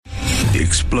The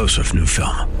explosive new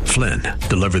film, Flynn,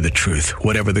 deliver the truth,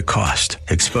 whatever the cost,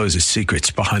 exposes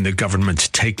secrets behind the government's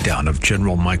takedown of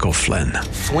General Michael Flynn.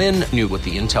 Flynn knew what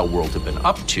the intel world had been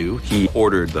up to. He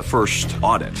ordered the first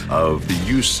audit of the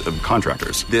use of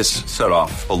contractors. This set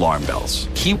off alarm bells.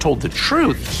 He told the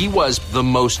truth. He was the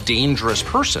most dangerous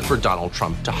person for Donald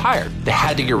Trump to hire. They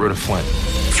had to get rid of Flynn.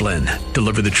 Flynn,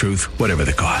 deliver the truth, whatever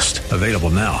the cost. Available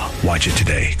now. Watch it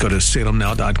today. Go to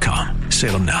salemnow.com.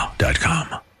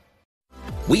 salemnow.com.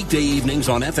 Weekday evenings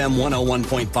on FM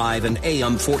 101.5 and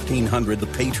AM 1400 The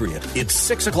Patriot. It's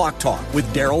 6 o'clock talk with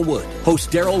Daryl Wood. Host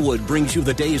Daryl Wood brings you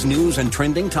the day's news and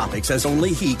trending topics as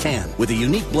only he can, with a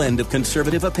unique blend of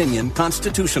conservative opinion,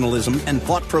 constitutionalism, and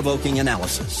thought-provoking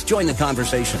analysis. Join the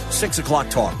conversation. 6 o'clock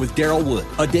talk with Daryl Wood.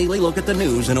 A daily look at the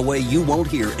news in a way you won't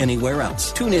hear anywhere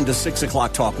else. Tune in to 6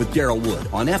 o'clock talk with Daryl Wood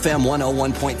on FM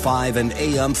 101.5 and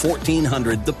AM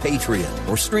 1400 The Patriot,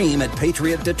 or stream at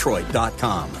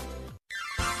patriotdetroit.com.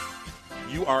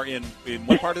 You are in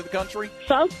what part of the country?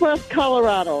 Southwest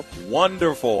Colorado.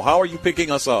 Wonderful. How are you picking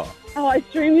us up? Oh, I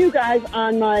stream you guys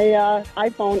on my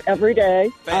iPhone every day.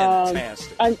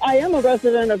 Fantastic. I am a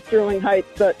resident of Sterling Heights,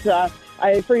 but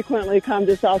I frequently come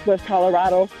to Southwest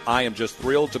Colorado. I am just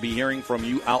thrilled to be hearing from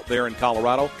you out there in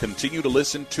Colorado. Continue to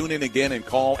listen, tune in again, and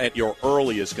call at your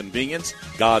earliest convenience.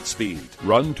 Godspeed.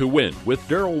 Run to Win with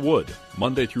Daryl Wood,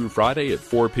 Monday through Friday at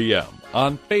 4 p.m.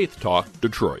 on Faith Talk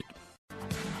Detroit.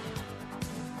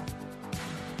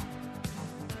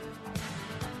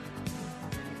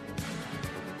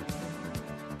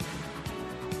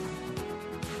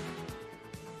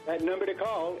 That number to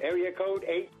call, area code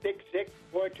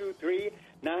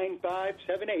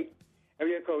 866-423-9578.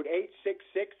 Area code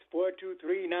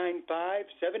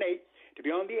 866-423-9578 to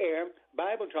be on the air,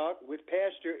 Bible Talk with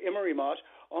Pastor Emery Moss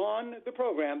on the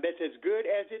program that's as good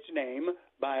as its name,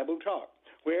 Bible Talk,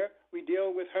 where we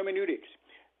deal with hermeneutics,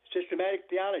 systematic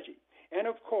theology, and,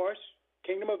 of course,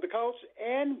 Kingdom of the Cults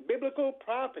and biblical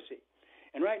prophecy.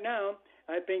 And right now,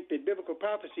 I think that biblical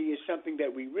prophecy is something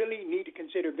that we really need to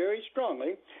consider very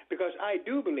strongly, because I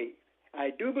do believe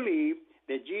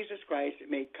that Jesus Christ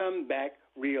may come back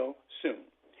real soon.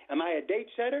 Am I a date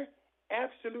setter?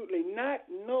 Absolutely not.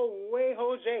 No way,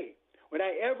 Jose, would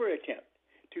I ever attempt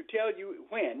to tell you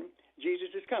when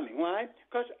Jesus is coming. Why?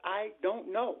 Because I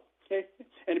don't know. And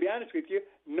to be honest with you,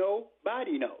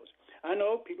 nobody knows. I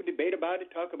know people debate about it,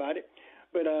 talk about it,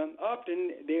 but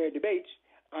often their debates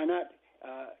are not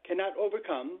cannot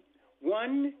overcome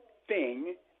one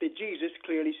thing that Jesus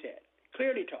clearly said,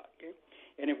 clearly taught. Okay?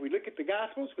 And if we look at the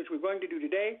Gospels, which we're going to do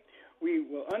today, we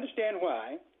will understand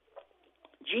why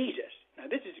Jesus, now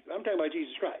this is, I'm talking about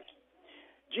Jesus Christ.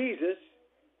 Jesus,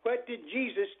 what did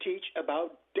Jesus teach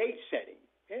about date setting?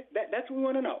 Okay? That's what we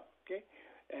want to know. Okay?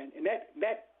 And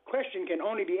that question can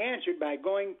only be answered by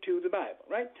going to the Bible,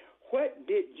 right? What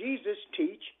did Jesus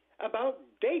teach about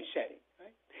date setting?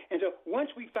 And so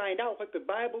once we find out what the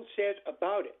Bible says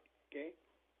about it, okay,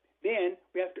 then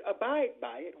we have to abide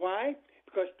by it. Why?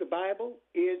 Because the Bible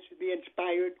is the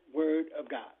inspired Word of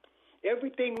God.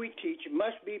 Everything we teach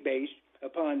must be based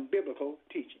upon biblical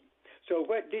teaching. So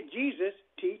what did Jesus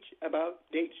teach about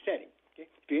date setting? Okay?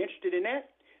 If you're interested in that,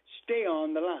 stay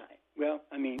on the line. Well,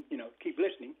 keep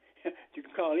listening. You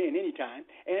can call in anytime.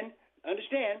 And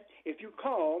understand, if you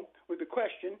call with a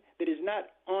question that is not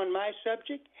on my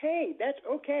subject, hey, that's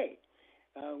okay.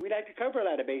 We like to cover a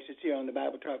lot of bases here on the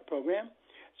Bible Talk program.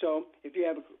 So if you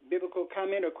have a biblical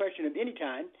comment or question of any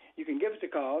kind, you can give us a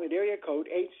call at area code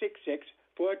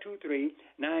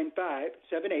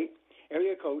 866-423-9578.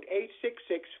 Area code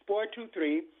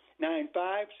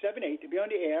 866-423-9578 to be on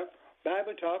the air,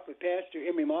 Bible Talk with Pastor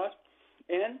Emery Moss.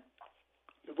 And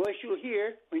the voice you'll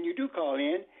hear when you do call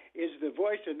in is the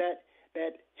voice of that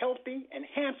healthy and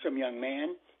handsome young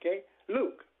man, okay,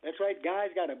 Luke. That's right,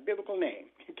 guy's got a biblical name.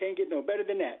 You can't get no better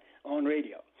than that on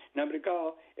radio. Number to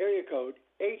call, area code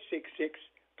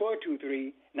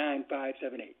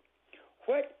 866-423-9578.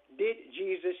 What did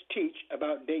Jesus teach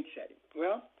about date setting?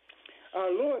 Well,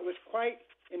 our Lord was quite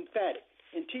emphatic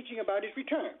in teaching about his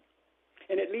return.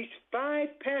 In at least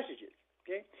 5 passages,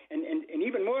 okay, and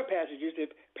even more passages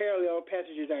if parallel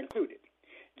passages are included.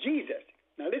 Jesus,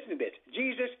 now listen to this,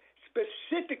 Jesus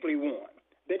specifically warned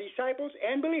the disciples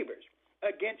and believers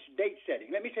against date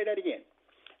setting. Let me say that again.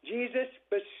 Jesus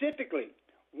specifically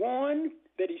warned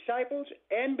the disciples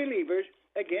and believers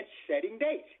against setting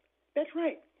dates. That's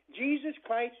right, Jesus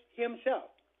Christ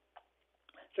himself.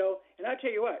 So, and I'll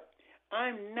tell you what,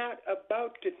 I'm not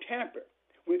about to tamper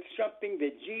with something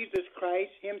that Jesus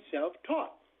Christ himself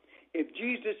taught. If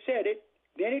Jesus said it,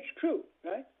 then it's true,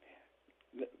 right?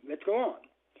 Let's go on.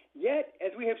 Yet,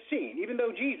 as we have seen, even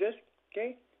though Jesus,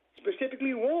 okay,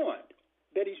 specifically warned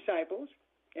the disciples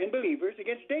and believers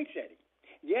against date setting.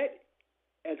 Yet,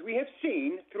 as we have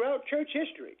seen throughout church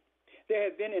history, there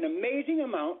has been an amazing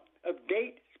amount of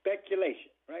date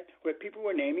speculation, right, where people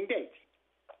were naming dates.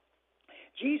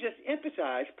 Jesus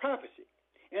emphasized prophecy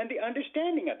and the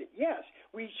understanding of it. Yes,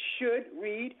 we should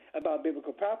read about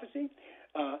biblical prophecy.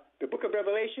 The book of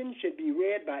Revelation should be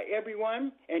read by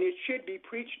everyone, and it should be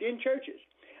preached in churches.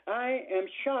 I am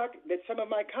shocked that some of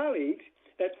my colleagues,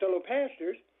 that's fellow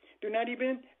pastors, do not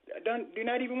even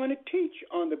want to teach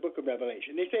on the book of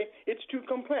Revelation. They say it's too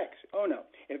complex. Oh no.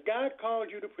 If God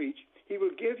calls you to preach, he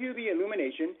will give you the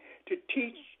illumination to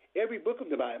teach every book of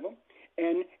the Bible,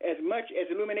 and as much as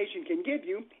illumination can give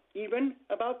you, even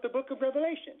about the book of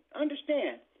Revelation.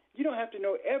 Understand, you don't have to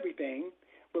know everything,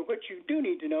 but what you do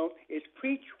need to know is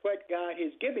preach what God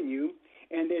has given you,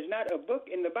 and there's not a book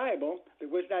in the Bible that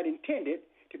was not intended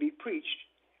to be preached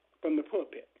from the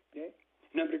pulpit. Okay?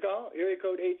 Number to call, area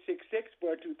code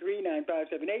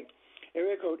 866-423-9578,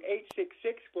 area code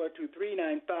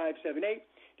 866-423-9578.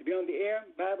 To be on the air,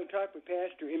 Bible Talk with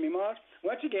Pastor Emery Moss.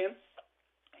 Once again,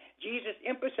 Jesus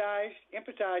emphasized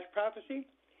prophecy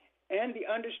and the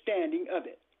understanding of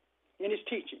it in his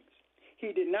teachings.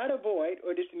 He did not avoid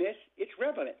or dismiss its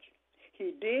relevance.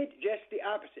 He did just the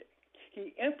opposite.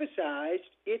 He emphasized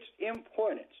its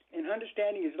importance in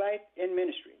understanding his life and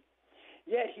ministry.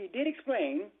 Yet he did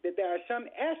explain that there are some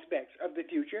aspects of the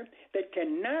future that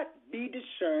cannot be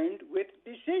discerned with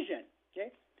decision.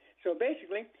 Okay? So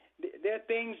basically, there are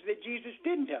things that Jesus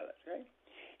didn't tell us. Right?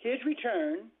 His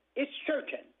return is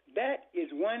certain. That is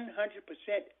 100%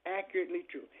 accurately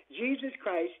true. Jesus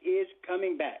Christ is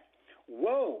coming back.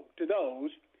 Woe to those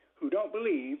who don't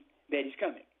believe that he's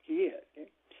coming. He is. Okay?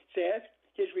 Says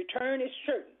his return is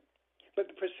certain, but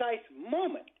the precise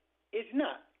moment is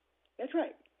not. That's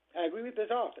right. I agree with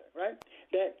this author, right?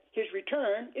 That his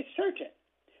return is certain,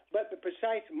 but the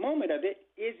precise moment of it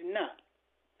is not.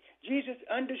 Jesus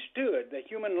understood the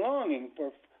human longing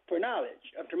for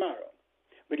knowledge of tomorrow,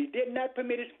 but he did not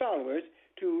permit his followers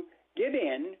to give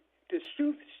in to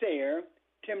soothsayer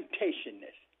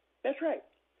temptationness. That's right.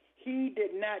 He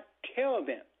did not tell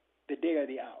them the day or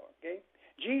the hour. Okay?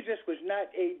 Jesus was not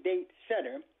a date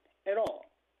setter at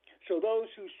all. So those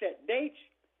who set dates,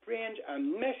 friends, are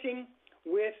messing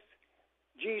with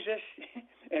Jesus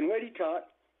and what he taught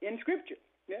in Scripture.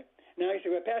 Yeah? Now you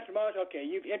say, well, Pastor Moss, okay,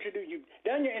 you've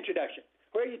done your introduction.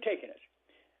 Where are you taking us?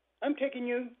 I'm taking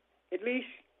you at least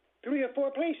 3 or 4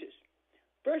 places.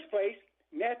 First place,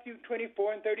 Matthew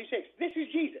 24 and 36. This is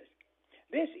Jesus.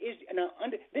 This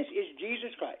is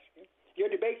Jesus Christ. Your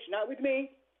debate's not with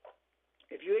me.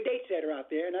 If you're a date setter out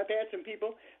there, and I've had some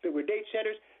people that were date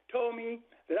setters told me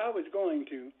that I was going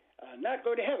to not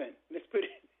go to heaven. Let's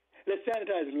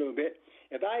sanitize it a little bit.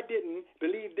 If I didn't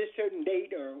believe this certain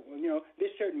date or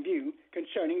this certain view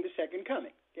concerning the second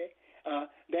coming, okay,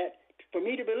 that for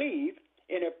me to believe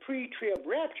in a pre-trib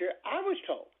rapture, I was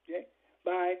told, okay,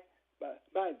 by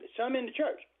some in the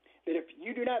church that if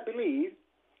you do not believe,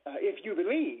 if you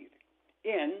believe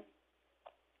in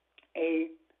a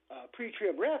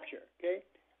pre-trib rapture, okay,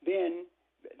 then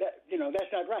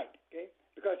that's not right, okay,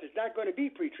 because it's not going to be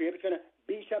pre-trib, it's going to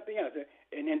be something else.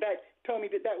 And in fact, told me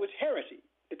that was heresy,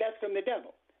 that's from the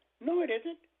devil. No, it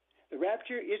isn't. The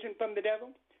rapture isn't from the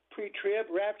devil.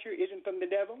 Pre-trib rapture isn't from the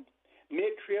devil.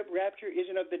 Mid-trib rapture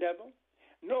isn't of the devil.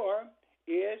 Nor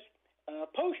is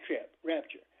post-trib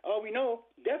rapture. All we know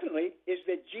definitely is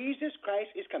that Jesus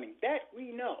Christ is coming. That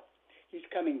we know. He's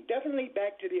coming definitely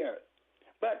back to the earth.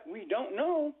 But we don't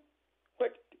know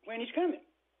when he's coming.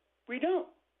 We don't.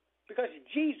 Because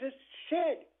Jesus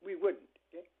said we wouldn't.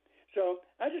 Okay? So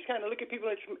I just kind of look at people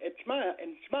and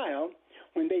smile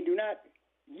when they do not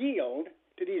yield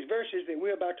to these verses that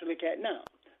we're about to look at now.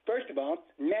 First of all,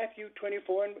 Matthew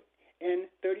 24 and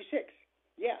 36.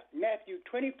 Yeah, Matthew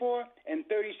 24 and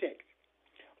 36.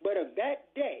 But of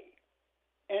that day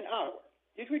and hour,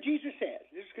 here's what Jesus says.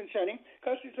 This is concerning,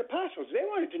 because his apostles, they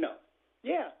wanted to know.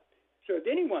 Yeah. So if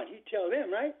anyone, he'd tell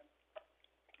them, right?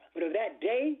 But of that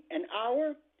day and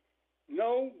hour,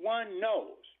 no one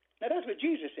knows. Now that's what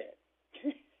Jesus said.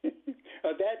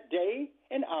 Of that day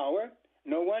and hour,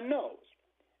 no one knows.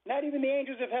 Not even the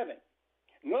angels of heaven,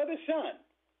 nor the Son,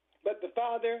 but the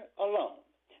Father alone.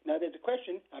 Now there's a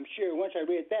question, I'm sure once I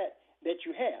read that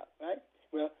you have, right?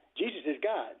 Well, Jesus is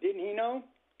God. Didn't he know?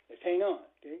 Let's hang on.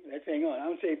 Okay? Let's hang on.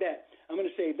 I'm going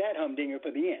to save that humdinger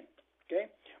for the end. Okay?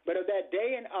 But of that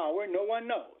day and hour, no one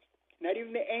knows. Not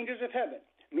even the angels of heaven,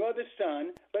 nor the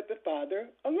Son, but the Father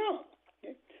alone.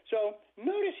 Okay? So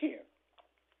notice here,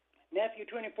 Matthew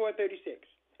 24:36.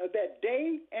 Of that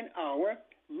day and hour,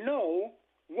 no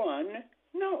one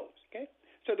knows. Okay?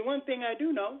 So the one thing I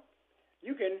do know,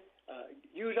 you can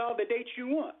use all the dates you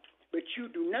want, but you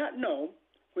do not know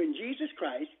when Jesus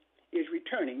Christ is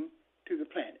returning to the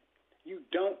planet. You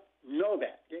don't know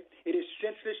that. Okay? It is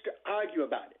senseless to argue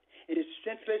about it. It is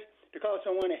senseless to call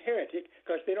someone a heretic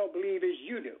because they don't believe as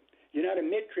you do. You're not a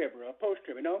mid-tribber or a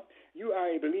post-tribber. No, you are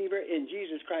a believer in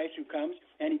Jesus Christ who comes,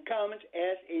 and he comes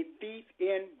as a thief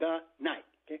in the night.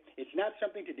 Okay? It's not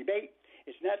something to debate.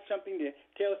 It's not something to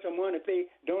tell someone if they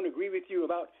don't agree with you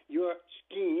about your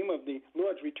scheme of the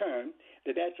Lord's return,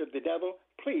 that that's of the devil.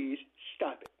 Please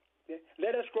stop it. Okay?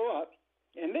 Let us grow up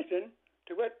and listen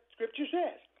to what Scripture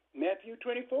says. Matthew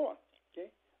 24,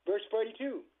 okay, verse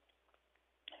 42.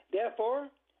 Therefore,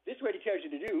 this is what he tells you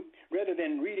to do, rather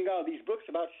than reading all these books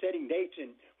about setting dates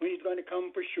and when he's going to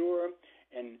come for sure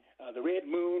and the red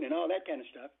moon and all that kind of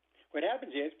stuff. What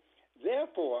happens is,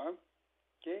 therefore,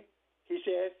 okay, he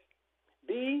says,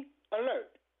 be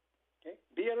alert. Okay,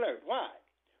 be alert. Why?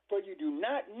 For you do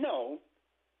not know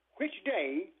which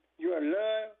day your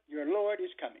Lord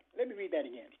is coming. Let me read that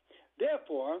again.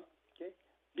 Therefore, okay,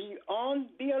 be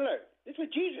alert. This is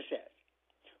what Jesus says.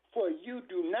 For you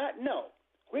do not know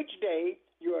which day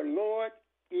your Lord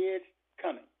is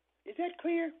coming. Is that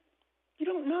clear? You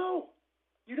don't know.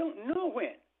 You don't know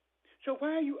when. So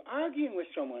why are you arguing with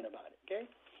someone about it, okay?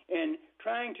 And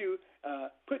trying to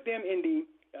put them in the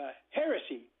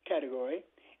heresy category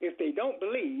if they don't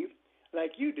believe,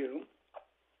 like you do,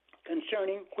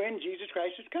 concerning when Jesus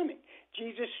Christ is coming.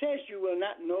 Jesus says you will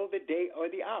not know the day or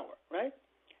the hour, right?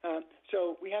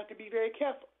 So we have to be very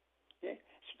careful. Okay?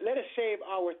 Let us save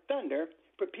our thunder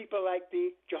for people like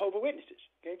the Jehovah's Witnesses,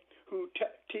 okay, who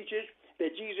teaches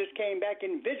that Jesus came back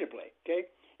invisibly, okay,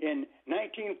 in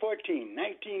 1914,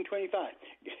 1925.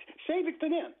 Save it for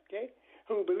them, okay,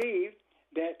 who believe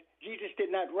that Jesus did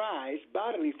not rise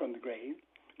bodily from the grave,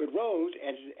 but rose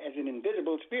as an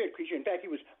invisible spirit creature. In fact, he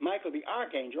was Michael the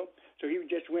Archangel, so he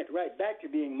just went right back to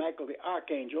being Michael the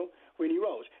Archangel when he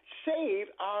rose.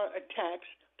 Save our attacks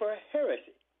for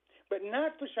heresy, but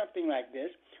not for something like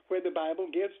this where the Bible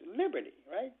gives liberty,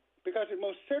 right? Because it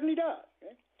most certainly does.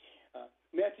 Okay?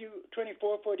 Matthew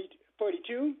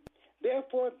 24:42,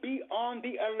 therefore be on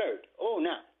the alert. Oh,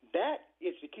 now, that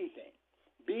is the key thing.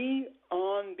 Be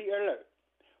on the alert,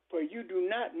 for you do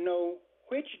not know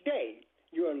which day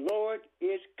your Lord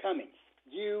is coming.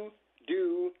 You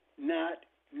do not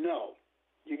know.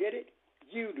 You get it?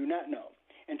 You do not know.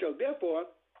 And so, therefore,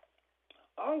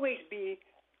 always be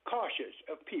cautious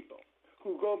of people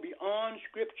who go beyond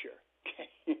Scripture, okay?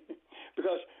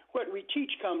 Because what we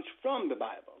teach comes from the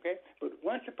Bible, okay? But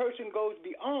once a person goes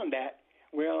beyond that,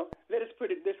 well, let us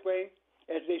put it this way,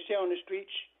 as they say on the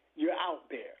streets, you're out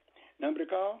there. Number to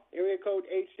call, area code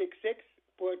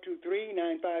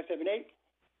 866-423-9578.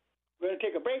 We're going to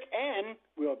take a break, and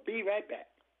we'll be right back.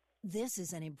 This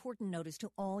is an important notice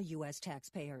to all U.S.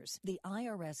 taxpayers. The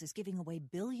IRS is giving away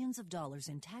billions of dollars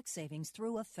in tax savings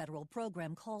through a federal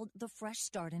program called the Fresh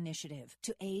Start Initiative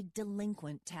to aid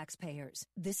delinquent taxpayers.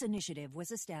 This initiative was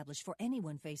established for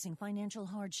anyone facing financial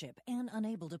hardship and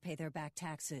unable to pay their back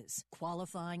taxes.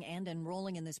 Qualifying and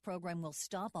enrolling in this program will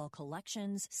stop all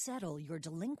collections, settle your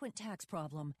delinquent tax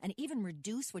problem, and even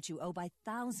reduce what you owe by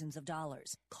thousands of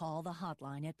dollars. Call the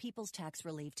hotline at People's Tax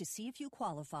Relief to see if you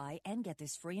qualify and get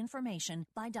this free information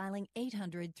by dialing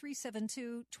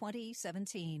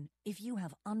 800-372-2017. If you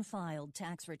have unfiled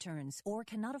tax returns or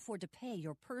cannot afford to pay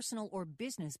your personal or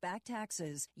business back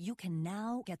taxes, you can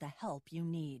now get the help you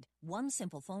need. One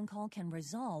simple phone call can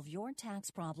resolve your tax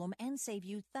problem and save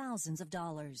you thousands of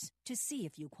dollars. To see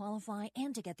if you qualify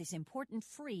and to get this important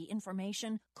free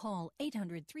information, call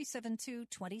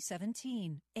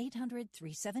 800-372-2017.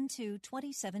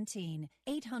 800-372-2017.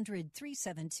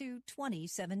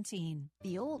 800-372-2017.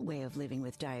 The old way of living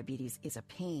with diabetes is a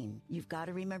pain. You've got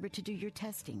to remember to do your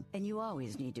testing, and you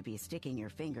always need to be sticking your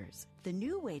fingers. The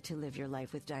new way to live your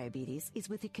life with diabetes is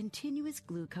with a continuous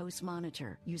glucose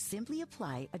monitor. You simply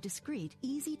apply a discreet,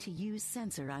 easy-to-use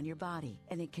sensor on your body,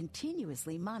 and it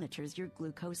continuously monitors your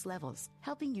glucose levels,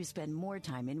 helping you spend more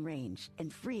time in range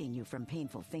and freeing you from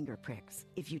painful finger pricks.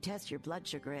 If you test your blood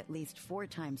sugar at least 4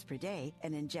 times per day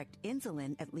and inject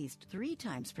insulin at least 3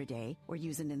 times per day, or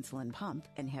use an insulin pump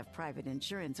and have private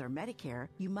insurance or Medicare,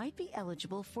 you might be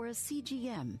eligible for a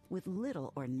CGM with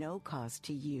little or no cost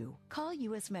to you. Call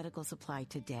U.S. Medical Supply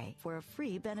today for a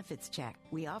free benefits check.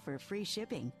 We offer free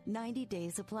shipping, 90-day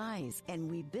supplies, and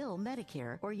we bill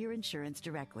Medicare or your insurance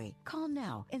directly. Call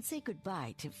now and say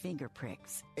goodbye to finger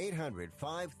pricks.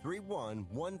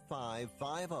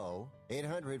 800-531-1550.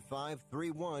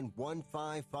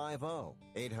 800-531-1550.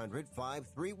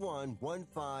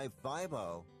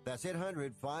 800-531-1550. That's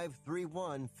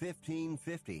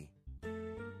 800-531-1550.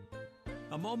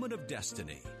 A Moment of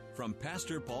Destiny from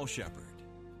Pastor Paul Shepherd.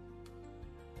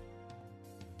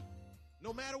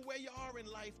 No matter where you are in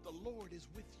life, the Lord is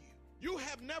with you. You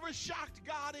have never shocked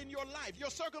God in your life. Your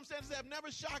circumstances have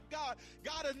never shocked God.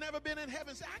 God has never been in heaven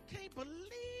and said, I can't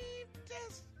believe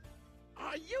this.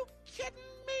 Are you kidding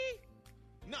me?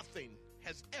 Nothing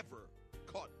has ever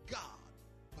caught God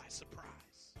by surprise.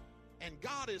 And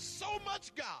God is so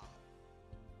much God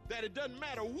that it doesn't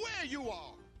matter where you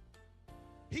are.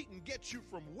 He can get you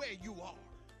from where you are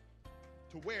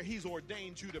to where he's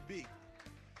ordained you to be.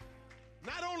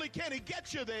 Not only can he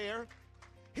get you there,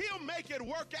 he'll make it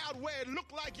work out where it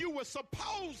looked like you were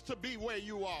supposed to be where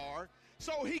you are,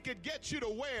 so he could get you to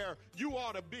where you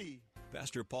ought to be.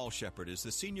 Pastor Paul Shepherd is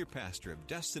the senior pastor of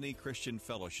Destiny Christian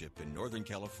Fellowship in Northern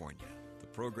California. The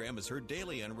program is heard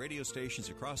daily on radio stations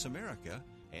across America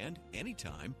and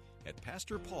anytime at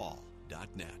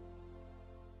pastorpaul.net.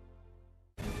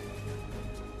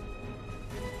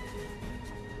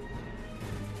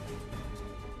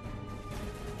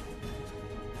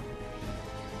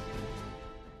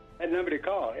 That number to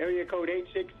call, area code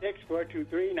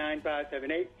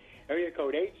 866-423-9578, area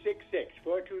code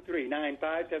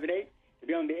 866-423-9578. To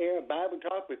be on the air, Bible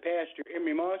Talk with Pastor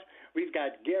Emery Moss. We've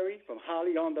got Gary from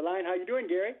Holly on the line. How you doing,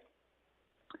 Gary?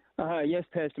 Yes,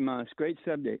 Pastor Moss. Great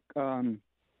subject.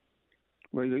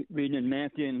 We're reading in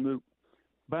Matthew and Luke.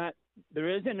 But there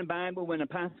is in the Bible when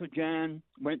Apostle John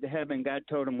went to heaven, God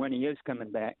told him when he is coming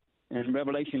back in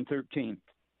Revelation 13.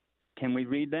 Can we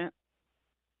read that?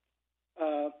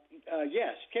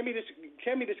 Yes. Tell me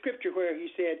the scripture where he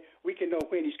said we can know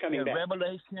when he's coming back.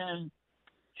 Revelation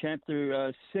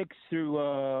chapter 6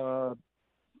 through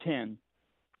 10.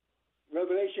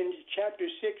 Revelation chapter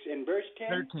 6 and verse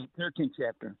 10? 13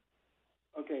 chapter.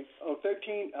 Okay.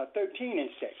 13 and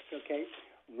 6. Okay.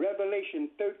 Revelation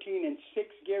 13 and 6,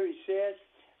 Gary says,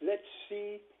 let's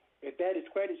see if that is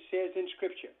what it says in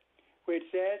scripture. Where it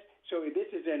says, so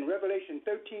this is in Revelation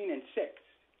 13 and 6.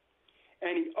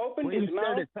 And he opened his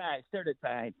mouth. Start at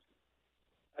 5.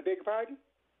 I beg your pardon?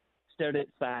 Start at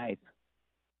 5.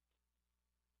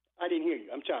 I didn't hear you.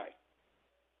 I'm sorry.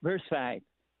 Verse 5.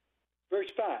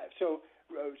 Verse 5. So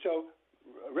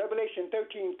Revelation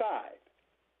 13:5.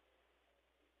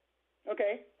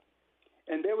 Okay.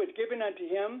 And there was given unto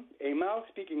him a mouth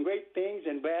speaking great things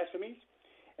and blasphemies,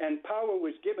 and power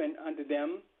was given unto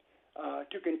them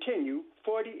to continue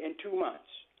 42 months.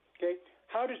 Okay.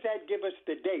 How does that give us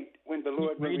the date when the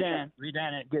Lord will return? Read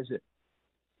on, it gives it.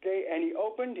 Okay, and he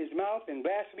opened his mouth in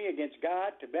blasphemy against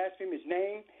God to blaspheme his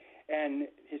name and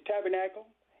his tabernacle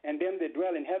and them that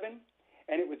dwell in heaven.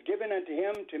 And it was given unto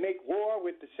him to make war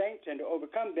with the saints and to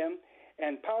overcome them.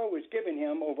 And power was given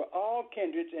him over all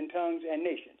kindreds and tongues and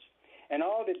nations. And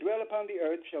all that dwell upon the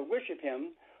earth shall worship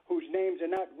him, whose names are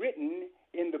not written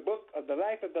in the book of the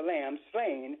life of the Lamb,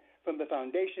 slain from the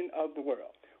foundation of the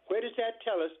world. Where does that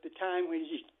tell us the time when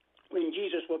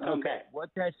Jesus will come back? What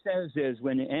that says is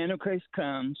when the Antichrist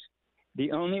comes,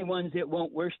 the only ones that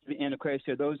won't worship the Antichrist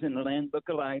are those in the Land Book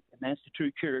of Life, and that's the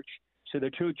true church. So the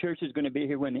true church is going to be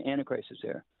here when the Antichrist is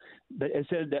there. But it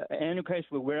says the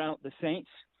Antichrist will wear out the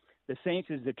saints. The saints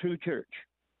is the true church.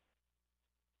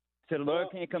 So the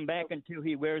Lord can't come back until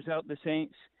he wears out the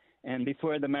saints and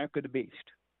before the mark of the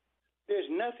beast. There's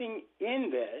nothing in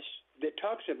this that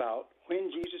talks about when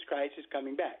Jesus Christ is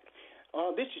coming back.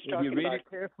 All this is talking about. If you read it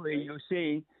carefully, you'll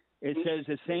see it says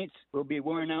the saints will be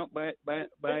worn out by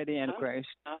the Antichrist.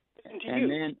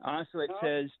 And then also it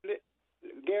says.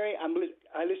 Gary, I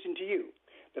listen to you.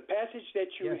 The passage that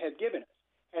you have given us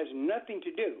has nothing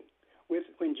to do with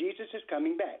when Jesus is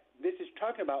coming back. This is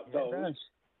talking about those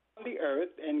on the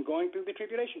earth and going through the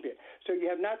tribulation period. So you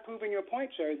have not proven your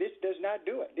point, sir. This does not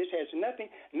do it. This has nothing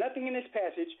in this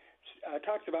passage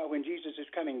talks about when Jesus is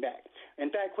coming back. In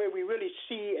fact, where we really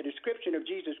see a description of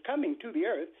Jesus coming to the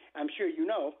earth, I'm sure you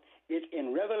know, is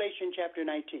in Revelation chapter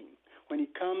 19, when he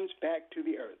comes back to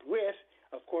the earth with,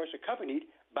 of course, accompanied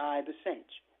by the saints.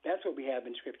 That's what we have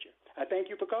in Scripture. I thank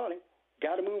you for calling.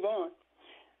 Got to move on.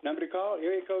 Number to call,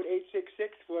 area code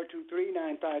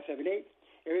 866-423-9578.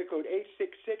 Area code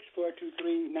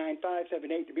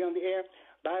 866-423-9578 to be on the air.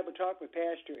 Bible Talk with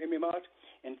Pastor Emery Moss.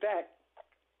 In fact,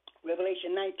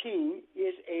 Revelation 19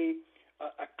 is a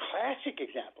classic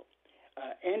example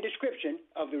and description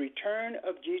of the return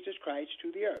of Jesus Christ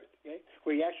to the earth, okay,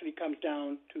 where he actually comes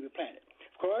down to the planet.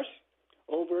 Of course,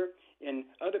 over in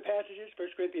other passages,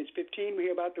 1 Corinthians 15, we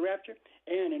hear about the rapture,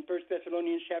 and in 1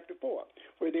 Thessalonians chapter 4,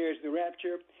 where there's the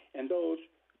rapture, and those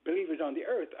believers on the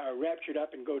earth are raptured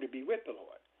up and go to be with the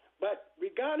Lord. But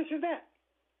regardless of that,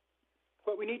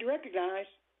 what we need to recognize,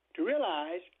 to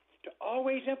realize, to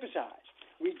always emphasize,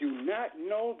 we do not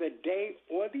know the day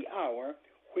or the hour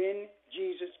when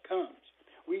Jesus comes.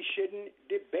 We shouldn't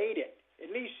debate it.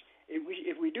 At least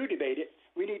if we do debate it,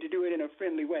 we need to do it in a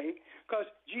friendly way, because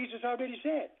Jesus already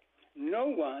said, no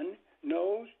one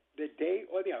knows the day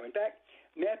or the hour. In fact,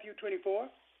 Matthew 24,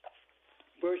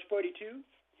 verse 42,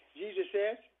 Jesus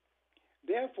says,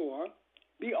 therefore,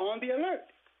 be on the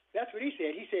alert. That's what he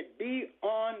said. He said, be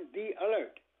on the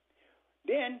alert.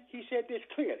 Then he said this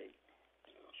clearly,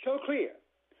 so clear,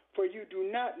 for you do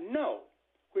not know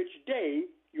which day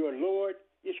your Lord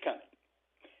is coming.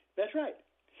 That's right.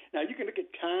 Now, you can look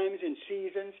at times and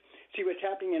seasons, see what's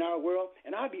happening in our world,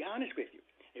 and I'll be honest with you.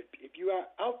 If you are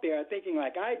out there thinking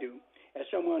like I do, as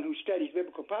someone who studies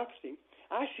biblical prophecy,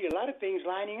 I see a lot of things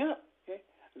lining up. Okay?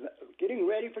 Getting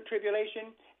ready for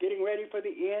tribulation, getting ready for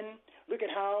the end. Look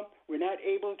at how we're not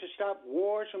able to stop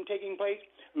wars from taking place.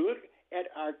 Look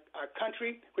at our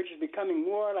country, which is becoming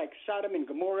more like Sodom and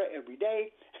Gomorrah every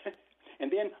day. And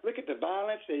then look at the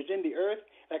violence that is in the earth,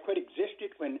 like what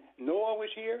existed when Noah was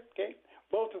here, okay?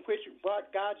 Both of which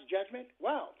brought God's judgment.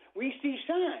 Wow, we see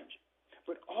signs.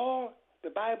 But all the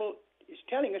Bible is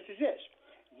telling us is this: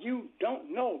 you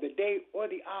don't know the day or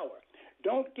the hour.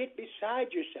 Don't get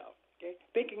beside yourself, okay,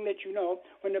 thinking that you know,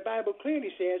 when the Bible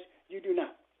clearly says you do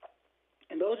not.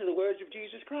 And those are the words of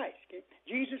Jesus Christ, okay?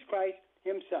 Jesus Christ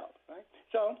himself, right?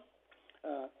 So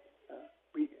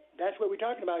that's what we're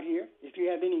talking about here. If you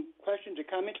have any questions or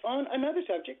comments on another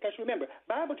subject, because remember,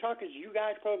 Bible Talk is you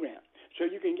guys' program. So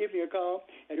you can give me a call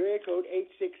at area code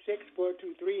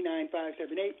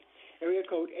 866-423-9578, area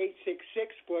code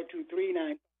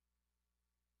 866-423-9578.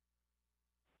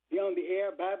 Be on the air,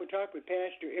 Bible Talk with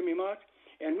Pastor Emery Moss,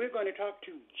 and we're going to talk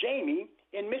to Jamie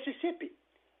in Mississippi.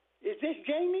 Is this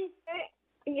Jamie?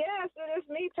 Yes, it is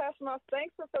me, Pastor Moss.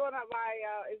 Thanks for filling out my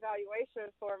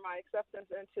evaluation for my acceptance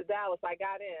into Dallas. I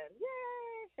got in.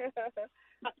 Yay!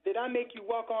 Did I make you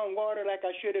walk on water like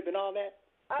I should have and all that?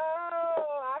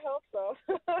 Oh, I hope so.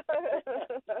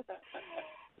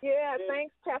 Yeah,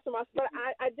 thanks, Pastor Moss. But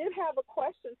I did have a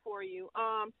question for you.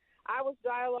 I was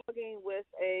dialoguing with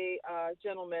a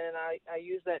gentleman, and I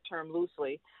use that term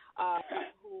loosely,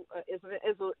 who is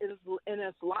an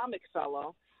Islamic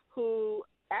fellow who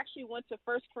actually went to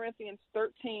 1 Corinthians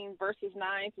 13, verses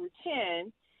 9 through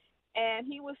 10, and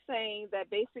he was saying that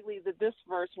basically this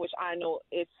verse, which I know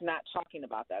it's not talking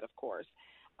about that, of course,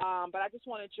 but I just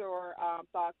wanted your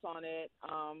thoughts on it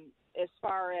as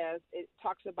far as it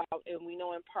talks about, and we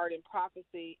know in part in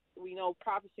prophecy, we know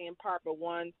prophecy in part, but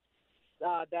one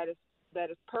that is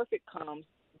perfect comes,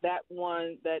 that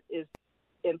one that is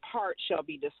in part shall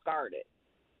be discarded.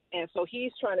 And so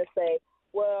he's trying to say,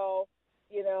 well,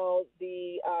 you know,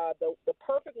 the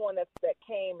perfect one that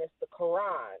came is the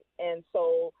Quran, and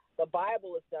so the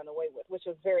Bible is done away with, which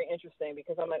is very interesting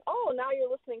because I'm like, oh, now you're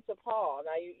listening to Paul.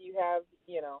 Now you have,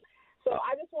 you know. So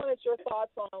I just wanted your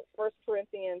thoughts on 1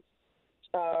 Corinthians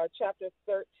chapter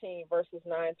 13, verses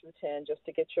 9 through 10, just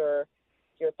to get your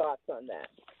thoughts on that.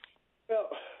 Well,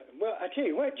 I tell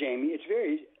you what, Jamie, it's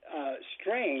very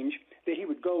strange that he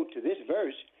would go to this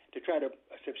verse to try to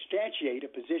substantiate a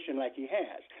position like he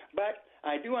has. But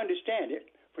I do understand it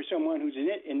for someone who's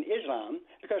in Islam,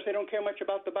 because they don't care much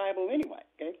about the Bible anyway,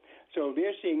 okay? So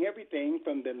they're seeing everything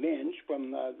from the lens,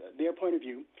 from their point of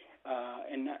view,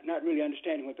 and not really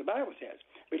understanding what the Bible says.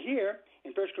 But here,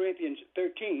 in 1 Corinthians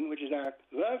 13, which is our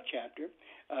love chapter,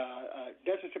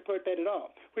 doesn't support that at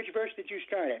all. Which verse did you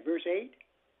start at, verse 8?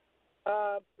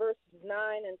 Verse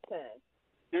 9 and 10.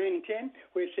 9 and 10,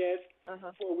 where it says,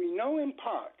 for we know in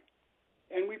part,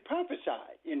 and we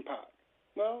prophesy in part.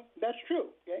 Well, that's true,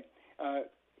 okay?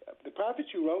 The prophets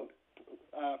who wrote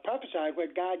prophesied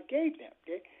what God gave them,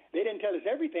 okay? They didn't tell us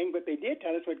everything, but they did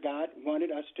tell us what God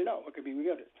wanted us to know, what could be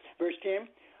revealed to us. Verse 10,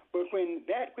 but when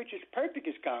that which is perfect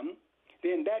is come,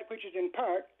 then that which is in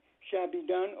part shall be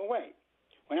done away.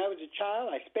 When I was a child,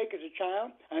 I spake as a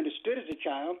child, I understood as a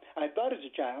child, I thought as a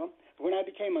child, but when I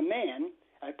became a man,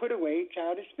 I put away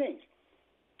childish things.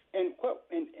 And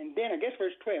then I guess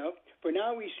verse 12, for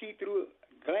now we see through a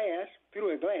glass,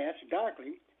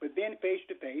 darkly, but then face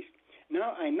to face.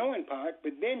 Now I know in part,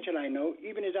 but then shall I know,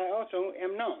 even as I also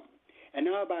am known. And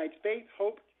now abides faith,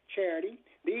 hope, charity,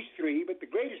 these three, but the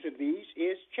greatest of these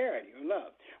is charity, or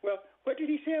love. Well, what did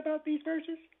he say about these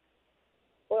verses?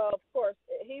 Well, of course,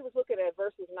 he was looking at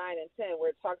verses 9 and 10, where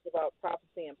it talks about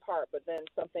prophecy in part, but then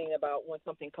something about when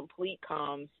something complete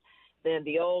comes, then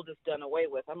the old is done away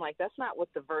with. I'm like, that's not what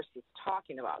the verse is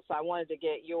talking about. So I wanted to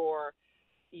get your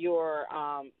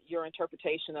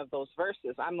interpretation of those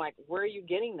verses. I'm like, where are you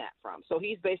getting that from? So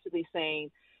he's basically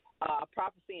saying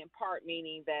prophecy in part,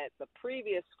 meaning that the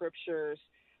previous scriptures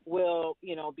will,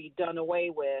 be done away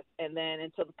with, and then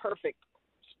into the perfect,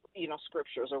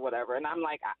 scriptures or whatever. And I'm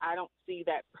like, I don't see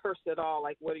that verse at all.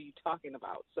 Like, what are you talking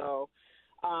about? So,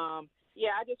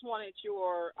 I just wanted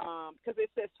your, because it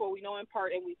says, for we know in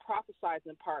part and we prophesize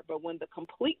in part, but when the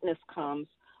completeness comes,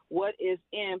 what is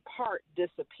in part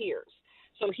disappears.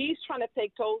 So he's trying to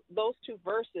take those two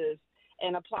verses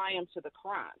and apply them to the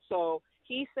Quran. So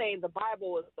he's saying the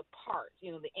Bible is the part,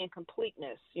 the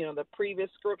incompleteness, the previous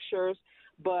scriptures,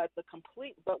 but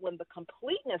when the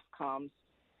completeness comes,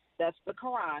 that's the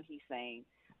Quran, he's saying,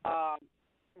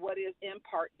 what is in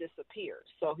part disappears.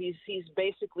 So he's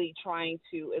basically trying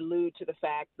to allude to the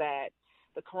fact that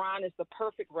the Quran is the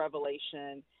perfect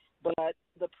revelation, but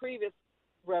the previous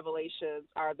revelations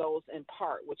are those in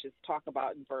part, which is talked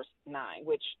about in verse 9,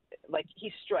 which, like,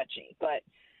 he's stretching. But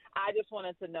I just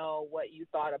wanted to know what you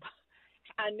thought about.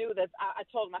 I knew that. I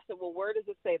told him, I said, well, where does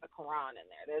it say the Quran in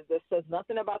there? This says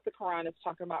nothing about the Quran. It's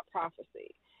talking about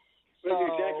prophecy. Well,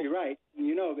 you're exactly right.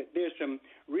 You know that there's some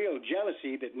real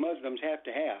jealousy that Muslims have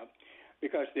to have,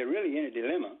 because they're really in a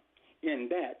dilemma in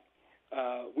that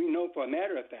we know for a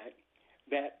matter of fact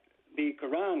that the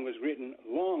Quran was written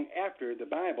long after the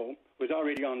Bible was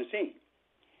already on the scene.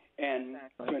 And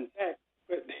so in fact,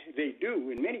 what they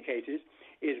do in many cases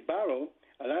is borrow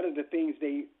a lot of the things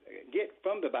they get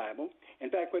from the Bible. In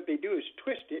fact, what they do is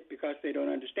twist it because they don't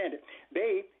understand it.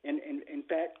 They, in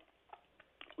fact,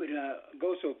 would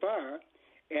go so far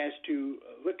as to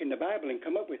look in the Bible and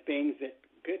come up with things that,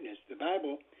 goodness, the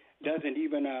Bible doesn't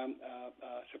even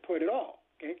support at all.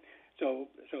 Okay, so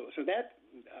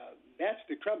that's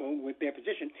the trouble with their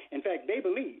position. In fact, they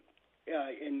believe,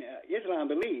 Islam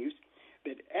believes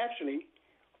that actually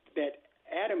that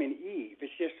Adam and Eve,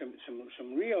 it's just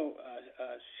some real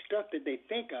stuff that they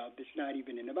think of that's not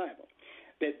even in the Bible,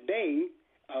 that they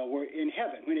were in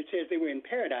heaven. When it says they were in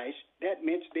paradise, that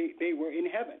meant they were in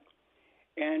heaven.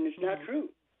 And it's not true.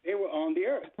 They were on the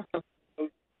earth. So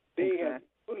they have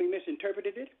totally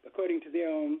misinterpreted it according to their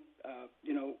own,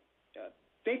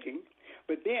 thinking.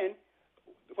 But then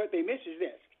what they miss is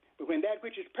this. But when that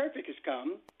which is perfect is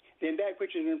come, then that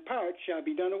which is in part shall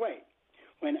be done away.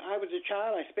 When I was a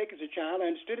child, I spake as a child,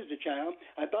 I understood as a child,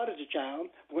 I thought as a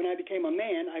child. But when I became a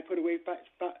man, I put away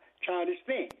childish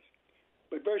things.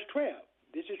 But verse 12,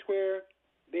 this is where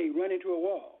they run into a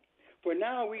wall. For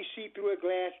now we see through a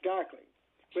glass darkly,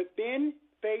 but then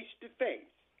face to face.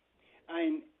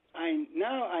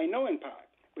 Now I know in part,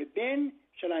 but then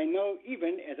shall I know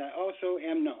even as I also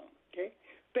am known. Okay,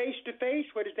 face to face.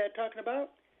 What is that talking about?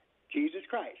 Jesus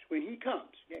Christ. When He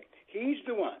comes, okay, He's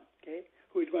the one, okay,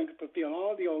 who is going to fulfill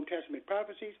all the Old Testament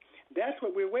prophecies. That's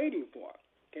what we're waiting for.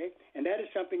 Okay, and that is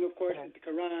something, of course, that the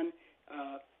Quran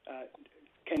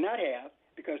cannot have,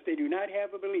 because they do not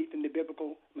have a belief in the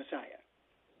biblical Messiah.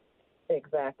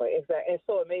 Exactly. It's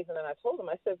so amazing. And I told him,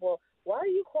 I said, well, why are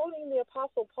you quoting the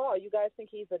Apostle Paul? You guys think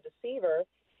he's a deceiver.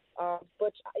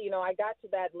 But, I got to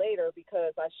that later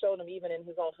because I showed him even in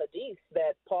his own hadith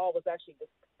that Paul was actually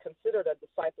considered a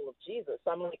disciple of Jesus.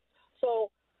 So I'm like,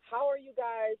 so how are you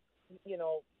guys,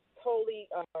 totally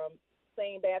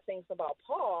saying bad things about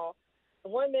Paul?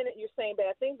 One minute you're saying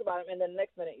bad things about him, and then the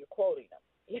next minute you're quoting him.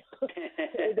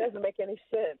 It doesn't make any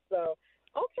sense. So,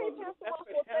 okay, Pastor Moss,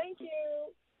 well, thank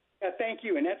you. Thank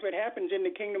you. And that's what happens in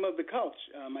the kingdom of the cults,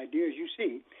 my dear. As you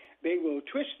see, they will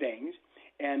twist things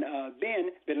and then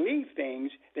believe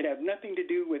things that have nothing to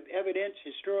do with evidence,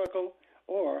 historical,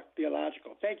 or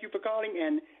theological. Thank you for calling,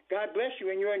 and God bless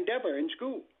you in your endeavor in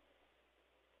school.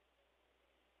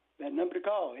 That number to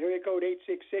call, area code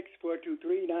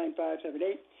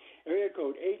 866-423-9578, area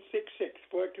code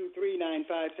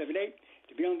 866-423-9578.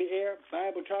 To be on the air,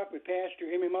 Bible Talk with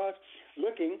Pastor Emery Moss,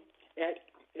 looking at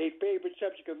a favorite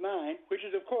subject of mine, which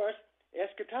is, of course,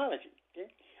 eschatology,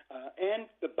 okay? And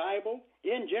the Bible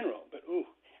in general. But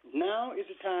now is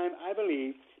the time, I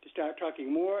believe, to start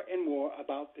talking more and more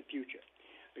about the future,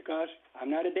 because I'm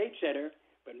not a date setter,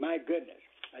 but my goodness,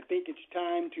 I think it's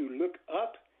time to look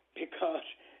up, because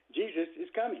Jesus is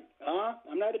coming.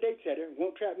 I'm not a date setter.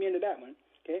 Won't trap me into that one,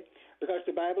 okay? Because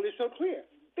the Bible is so clear,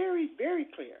 very, very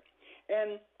clear.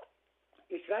 And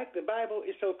it's like the Bible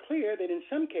is so clear that in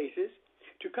some cases,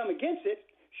 to come against it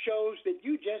shows that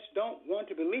you just don't want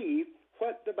to believe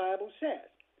what the Bible says.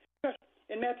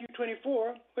 In Matthew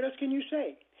 24, what else can you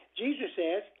say? Jesus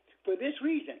says, for this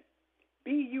reason,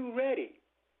 be you ready.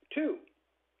 2,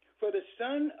 for the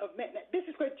Son of Man. Now, this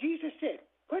is what Jesus said.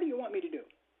 What do you want me to do?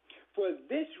 For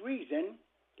this reason,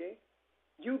 okay,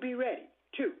 you be ready.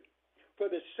 2, for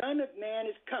the Son of Man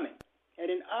is coming at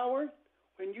an hour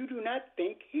when you do not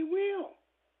think He will.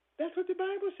 That's what the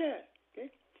Bible says. Okay,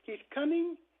 He's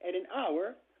coming at an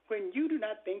hour when you do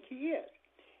not think He is.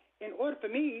 in order for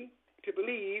me to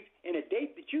believe in a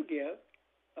date that you give,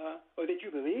 or that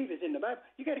you believe is in the Bible,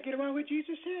 you got to get around what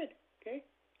Jesus said. Okay,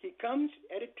 He comes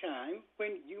at a time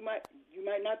when you might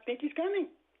not think He's coming.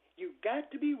 You've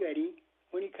got to be ready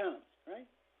when He comes. Right?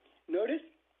 Notice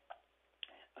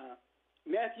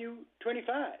Matthew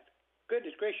 25.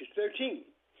 Goodness gracious, 13.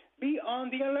 Be on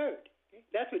the alert. Okay?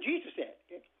 That's what Jesus said.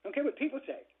 Okay? Don't care what people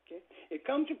say. Okay? It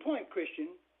comes a point, Christian,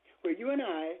 where you and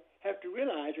I have to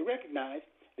realize or recognize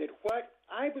that what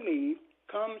I believe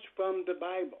comes from the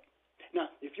Bible. Now,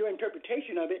 if your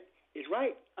interpretation of it is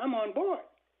right, I'm on board.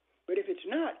 But if it's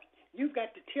not, you've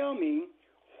got to tell me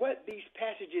what these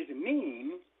passages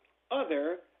mean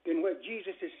other than what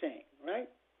Jesus is saying, right?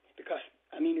 Because,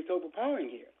 it's overpowering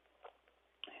here.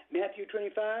 Matthew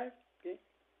 25, okay,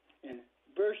 and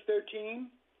verse 13,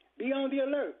 be on the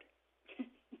alert.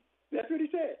 That's what He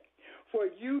said. For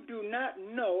you do not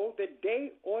know the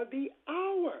day or the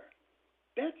hour.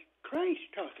 That's Christ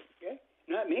talking, okay?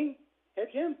 Not me.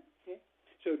 That's Him. Okay?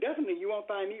 So definitely you won't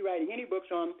find me writing any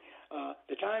books on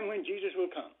the time when Jesus will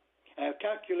come. I have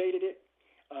calculated it.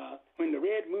 When the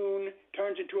red moon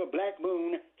turns into a black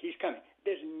moon, He's coming.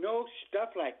 There's no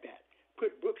stuff like that.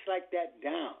 Put books like that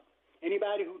down.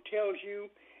 Anybody who tells you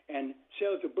and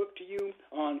sells a book to you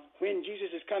on when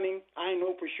Jesus is coming, I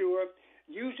know for sure,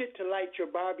 use it to light your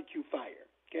barbecue fire,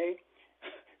 okay?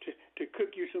 to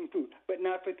cook you some food, but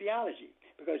not for theology,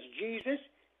 because Jesus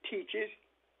teaches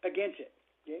against it,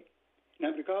 okay?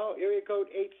 Number to call, area code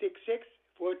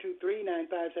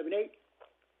 866-423-9578.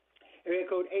 Area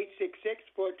code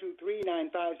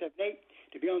 866-423-9578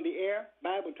 to be on the air,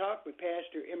 Bible Talk with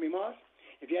Pastor Emery Moss.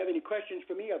 If you have any questions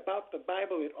for me about the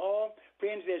Bible at all,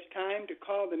 friends, there's time to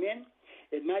call them in.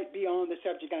 It might be on the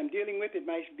subject I'm dealing with. It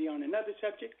might be on another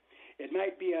subject. It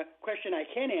might be a question I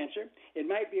can answer. It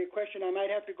might be a question I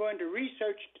might have to go into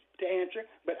research to answer,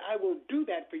 but I will do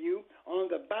that for you on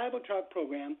the Bible Talk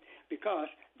program because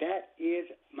that is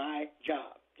my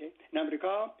job. Okay? Number to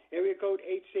call, area code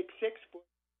 866.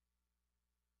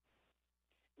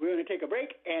 We're going to take a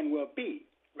break, and we'll be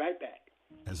right back.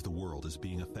 As the world is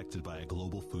being affected by a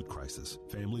global food crisis,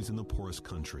 families in the poorest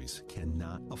countries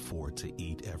cannot afford to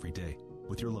eat every day.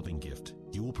 With your loving gift,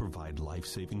 you will provide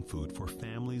life-saving food for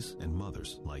families and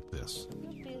mothers like this.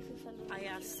 I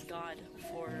ask God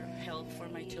for health for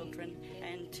my children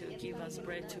and to give us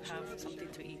bread to have something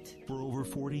to eat. For over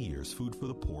 40 years, Food for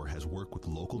the Poor has worked with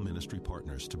local ministry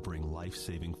partners to bring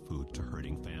life-saving food to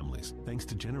hurting families, thanks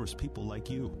to generous people like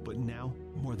you. But now,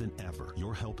 more than ever,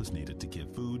 your help is needed to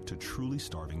give food to truly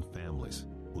starving families.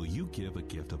 Will you give a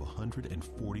gift of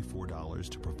 $144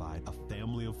 to provide a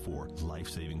family of 4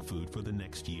 life-saving food for the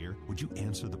next year? Would you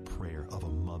answer the prayer of a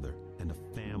mother and a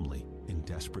family in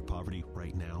desperate poverty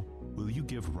right now? Will you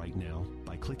give right now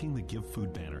by clicking the Give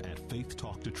Food banner at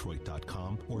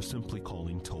faithtalkdetroit.com or simply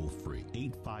calling toll-free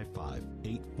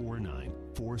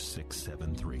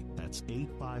 855-849-4673. That's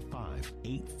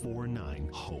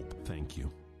 855-849-HOPE. Thank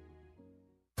you.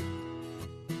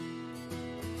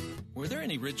 Were there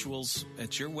any rituals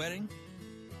at your wedding?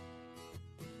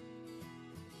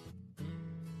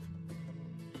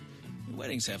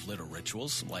 Weddings have little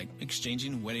rituals, like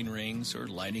exchanging wedding rings or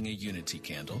lighting a unity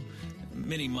candle.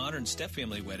 Many modern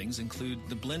step-family weddings include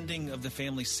the blending of the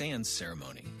family sand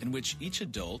ceremony, in which each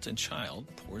adult and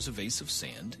child pours a vase of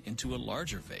sand into a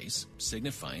larger vase,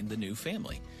 signifying the new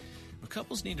family. But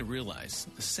couples need to realize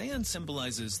the sand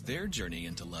symbolizes their journey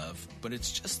into love, but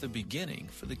it's just the beginning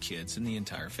for the kids and the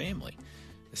entire family.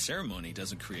 The ceremony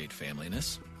doesn't create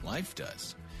familyness, life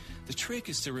does. The trick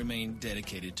is to remain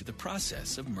dedicated to the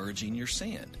process of merging your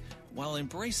sand while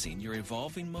embracing your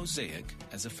evolving mosaic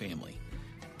as a family.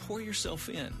 Pour yourself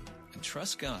in and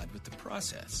trust God with the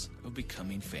process of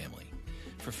becoming family.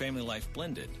 For Family Life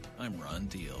Blended, I'm Ron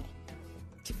Deal.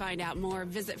 To find out more,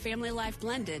 visit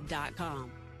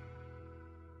FamilyLifeBlended.com.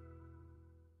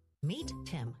 Meet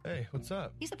Tim. Hey, what's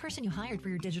up? He's the person you hired for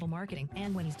your digital marketing,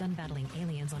 and when he's done battling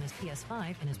aliens on his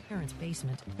PS5 in his parents'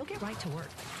 basement, he'll get right to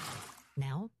work.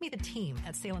 Now, meet the team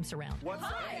at Salem Surround. What's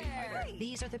up?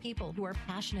 These are the people who are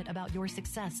passionate about your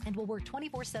success and will work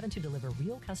 24/7 to deliver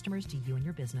real customers to you and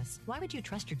your business. Why would you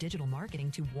trust your digital marketing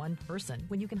to one person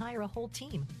when you can hire a whole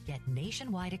team? Get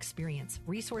nationwide experience,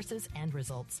 resources, and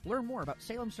results. Learn more about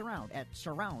Salem Surround at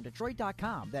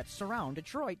surrounddetroit.com. That's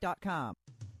surrounddetroit.com.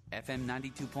 FM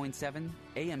 92.7,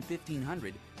 AM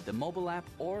 1500, the mobile app,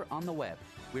 or on the web.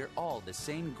 We're all the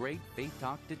same great Faith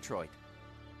Talk Detroit.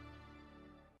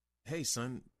 Hey,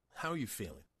 son, how are you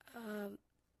feeling? I'm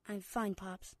fine,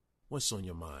 Pops. What's on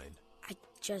your mind? I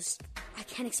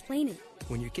can't explain it.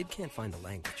 When your kid can't find the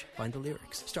language, find the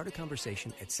lyrics. Start a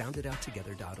conversation at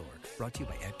soundedouttogether.org. Brought to you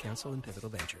by Ad Council and Pivotal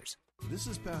Ventures. This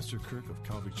is Pastor Kirk of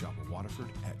Calvary Chapel, Waterford,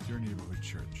 at your neighborhood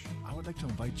church. I would like to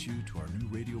invite you to our new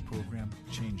radio program,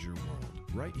 Change Your World,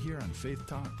 right here on Faith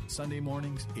Talk, Sunday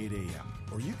mornings, 8 a.m.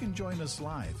 Or you can join us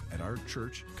live at our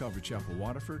church, Calvary Chapel,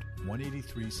 Waterford,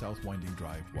 183 South Winding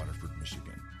Drive, Waterford,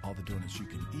 Michigan. All the donuts you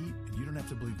can eat, and you don't have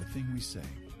to believe a thing we say,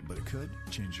 but it could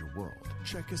change your world.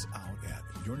 Check us out at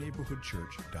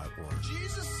yourneighborhoodchurch.org.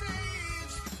 Jesus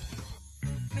saves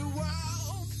the world.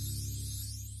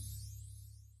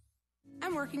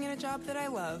 I'm working in a job that I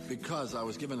love. Because I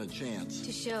was given a chance.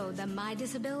 To show that my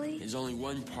disability is only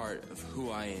one part of who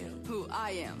I am. Who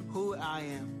I am. Who I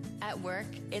am. At work,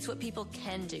 it's what people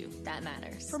can do that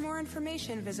matters. For more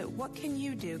information, visit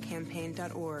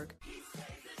whatcanyoudocampaign.org.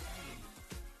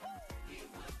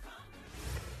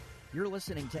 You're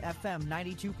listening to FM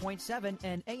 92.7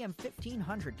 and AM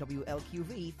 1500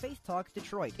 WLQV Faith Talk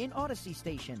Detroit in Odyssey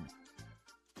Station.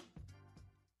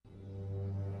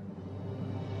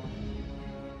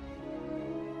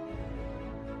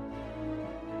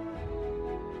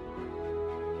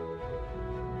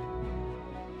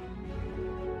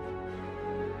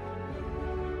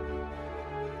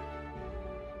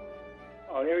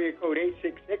 Area code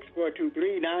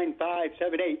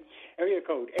 866-423-9578. Area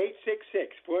code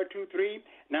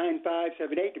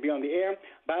 866-423-9578 to be on the air.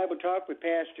 Bible Talk with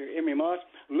Pastor Emery Moss,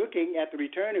 looking at the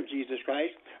return of Jesus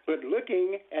Christ, but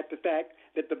looking at the fact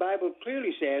that the Bible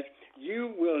clearly says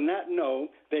you will not know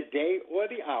the day or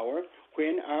the hour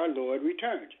when our Lord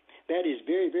returns. That is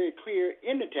very, very clear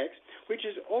in the text, which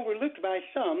is overlooked by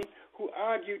some who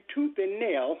argue tooth and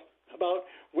nail about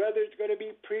whether it's going to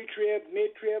be pre-trib,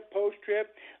 mid-trib, post-trib.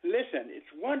 Listen,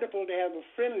 it's wonderful to have a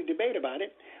friendly debate about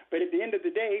it, but at the end of the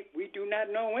day, we do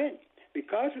not know when,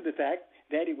 because of the fact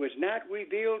that it was not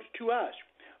revealed to us.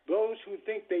 Those who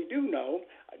think they do know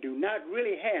do not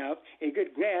really have a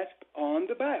good grasp on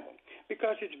the Bible,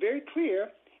 because it's very clear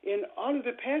in all of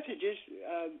the passages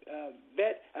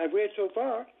that I've read so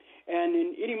far, and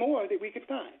in any more that we could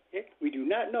find. Okay? We do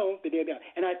not know the day of the hour.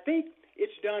 And I think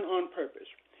it's done on purpose.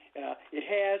 It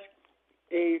has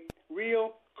a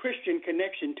real Christian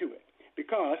connection to it,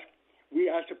 because we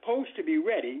are supposed to be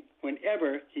ready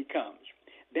whenever he comes.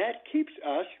 That keeps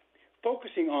us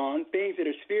focusing on things that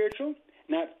are spiritual,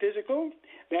 not physical,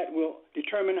 that will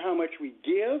determine how much we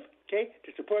give, okay,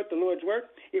 to support the Lord's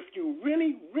work. If you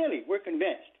really, really were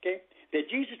convinced, okay, that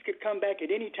Jesus could come back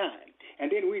at any time, and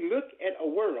then we look at a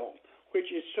world which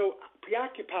is so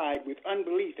preoccupied with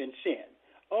unbelief and sin,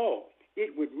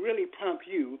 it would really prompt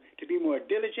you to be more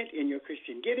diligent in your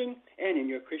Christian giving and in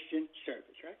your Christian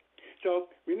service, right? So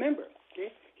remember,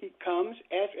 okay, he comes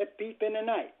as a thief in the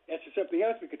night. That's something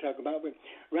else we could talk about, but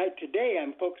right today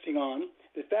I'm focusing on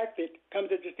the fact that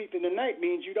comes as a thief in the night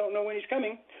means you don't know when he's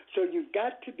coming, so you've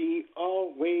got to be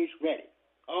always ready,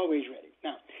 always ready.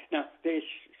 Now, there's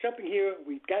something here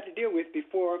we've got to deal with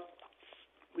before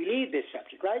we leave this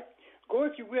subject, right? Go,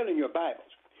 if you will, in your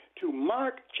Bibles to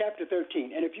Mark chapter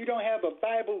 13. And if you don't have a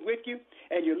Bible with you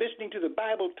and you're listening to the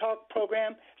Bible Talk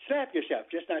program, slap yourself,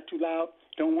 just not too loud.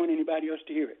 Don't want anybody else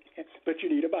to hear it. Okay? But you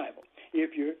need a Bible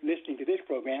if you're listening to this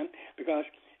program, because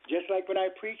just like when I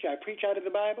preach out of the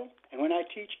Bible, and when I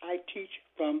teach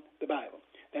from the Bible.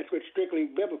 That's what Strictly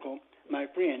Biblical, my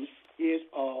friends, is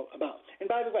all about. And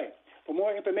by the way, for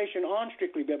more information on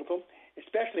Strictly Biblical,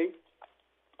 especially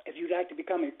if you'd like to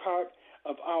become a part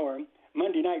of our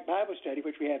Monday night Bible study,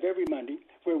 which we have every Monday,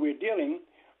 where we're dealing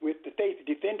with the Faith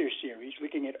Defender series,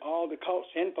 looking at all the cults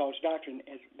and false doctrine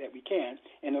that we can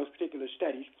in those particular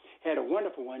studies. Had a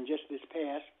wonderful one just this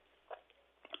past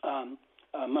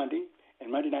Monday, and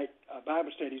Monday night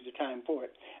Bible study is the time for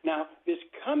it. Now, this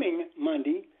coming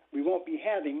Monday, we won't be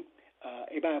having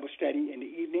a Bible study in the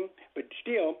evening, but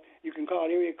still, you can call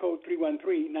area code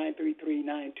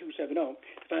 313-933-9270 to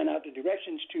find out the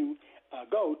directions to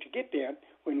go to get there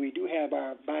when we do have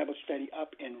our Bible study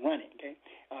up and running. Okay,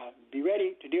 be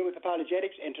ready to deal with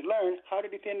apologetics and to learn how to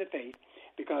defend the faith,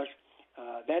 because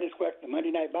that is what the Monday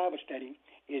night Bible study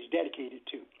is dedicated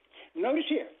to. Notice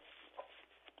here,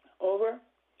 over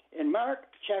in Mark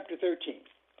chapter 13,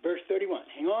 verse 31.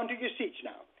 Hang on to your seats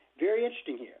now. Very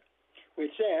interesting here,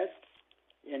 which says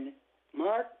in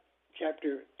Mark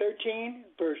chapter 13,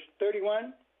 verse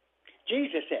 31,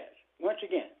 Jesus says, once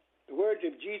again, the words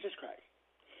of Jesus Christ,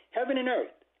 "Heaven and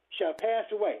earth shall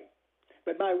pass away,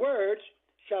 but my words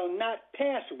shall not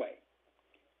pass away."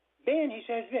 Then he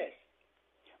says this,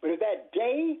 "But of that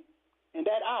day and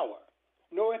that hour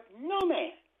knoweth no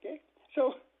man." Okay?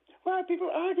 So why are people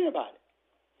arguing about it?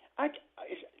 I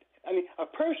mean, a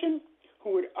person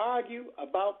who would argue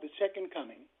about the second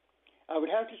coming, I would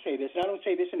have to say this, and I don't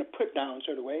say this in a put-down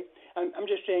sort of way. I'm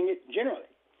just saying it generally.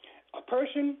 A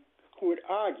person who would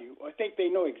argue or think they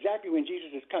know exactly when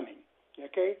Jesus is coming,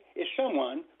 okay, is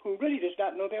someone who really does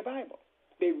not know their Bible.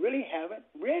 They really haven't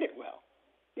read it well.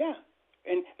 Yeah.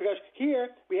 And because here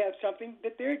we have something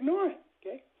that they're ignoring,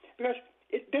 okay? Because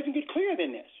it doesn't get clearer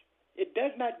than this. It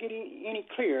does not get any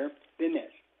clearer than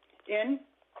this. In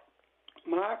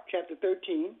Mark chapter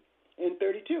 13 and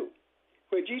 32,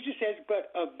 where Jesus says,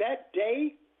 but of that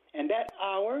day and that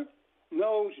hour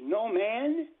knows no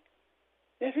man.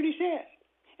 That's what he says.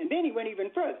 And then he went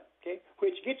even further, okay,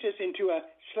 which gets us into a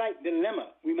slight dilemma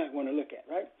we might want to look at,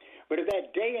 right? But of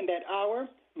that day and that hour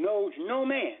knows no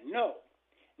man, no,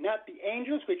 not the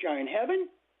angels which are in heaven,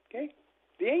 okay?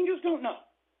 The angels don't know.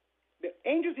 The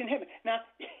angels in heaven. Now,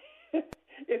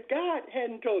 if God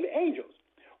hadn't told the angels,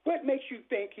 what makes you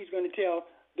think he's going to tell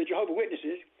the Jehovah's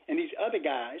Witnesses and these other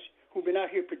guys who've been out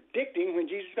here predicting when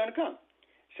Jesus is going to come,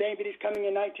 saying that he's coming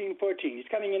in 1914,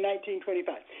 he's coming in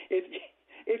 1925.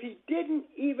 If he didn't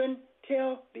even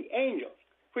tell the angels,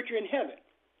 which are in heaven,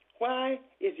 why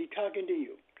is he talking to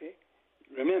you? Okay?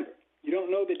 Remember, you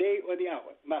don't know the day or the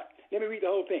hour. But let me read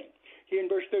the whole thing. Here in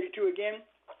verse 32 again,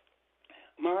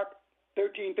 Mark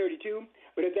 13:32.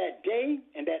 But of that day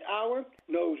and that hour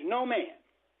knows no man,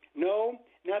 no,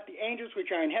 not the angels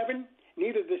which are in heaven,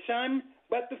 neither the Son,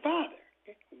 but the Father.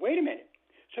 Okay? Wait a minute.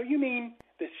 So you mean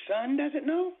the Son doesn't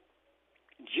know?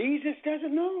 Jesus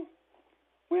doesn't know?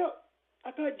 Well,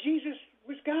 I thought Jesus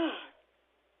was God.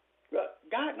 Well,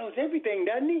 God knows everything,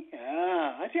 doesn't he?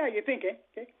 I see how you're thinking.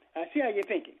 Okay? I see how you're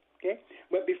thinking. Okay?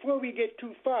 But before we get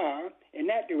too far in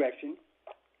that direction,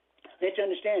 let's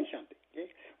understand something.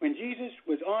 Okay? When Jesus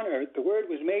was on earth, the Word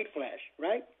was made flesh,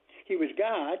 right? He was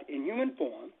God in human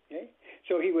form. Okay?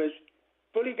 So he was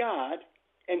fully God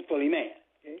and fully man.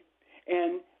 Okay?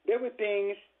 And there were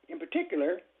things, in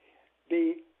particular,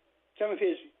 some of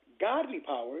his godly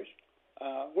powers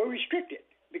were restricted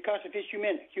because of his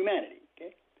humanity.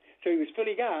 Okay? So he was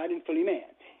fully God and fully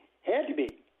man. Had to be.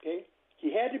 Okay?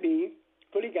 He had to be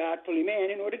fully God, fully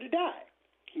man in order to die.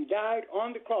 He died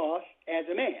on the cross as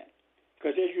a man.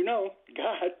 Because as you know,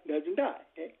 God doesn't die.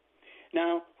 Okay?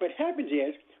 Now, what happens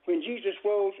is, when Jesus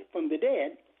rose from the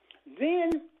dead,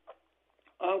 then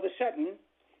all of a sudden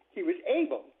he was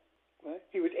able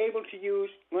to use,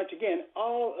 once again,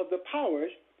 all of the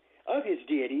powers of his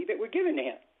deity that were given to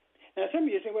him. Now, some of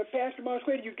you say, well, Pastor Moss,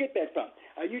 where did you get that from?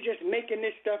 Are you just making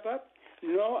this stuff up?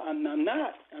 No, I'm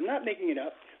not. I'm not making it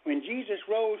up. When Jesus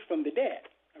rose from the dead,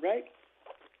 all right,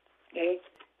 okay,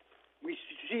 we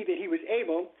see that he was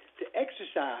able to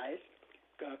exercise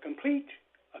complete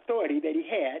authority that he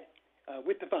had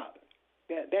with the Father,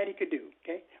 that he could do.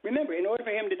 Okay. Remember, in order for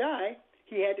him to die,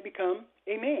 he had to become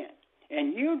a man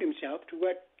and yield himself to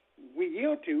what we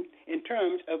yield to in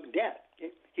terms of death.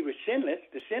 Okay? He was sinless,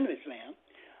 the sinless Lamb,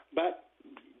 but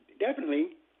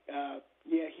definitely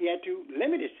he had to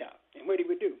limit himself in what he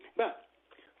would do. But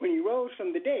when he rose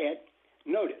from the dead,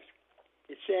 notice,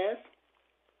 it says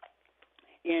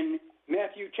in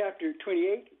Matthew chapter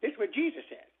 28, this is what Jesus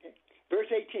said, okay? Verse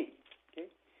 18, okay?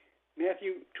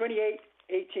 Matthew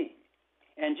 28:18.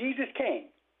 And Jesus came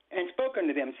and spoke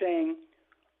unto them, saying,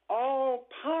 all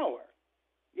power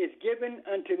is given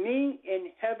unto me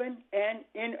in heaven and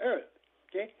in earth.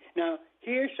 Okay? Now,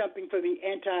 here's something for the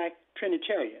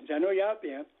anti-Trinitarians. I know you're out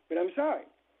there, but I'm sorry.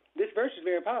 This verse is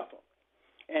very powerful.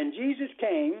 And Jesus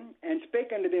came and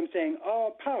spake unto them, saying,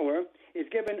 all power is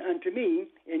given unto me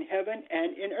in heaven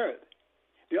and in earth.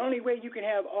 The only way you can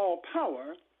have all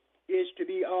power is to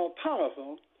be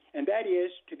all-powerful, and that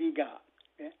is to be God.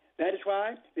 Okay? That is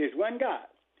why there's one God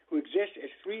who exists as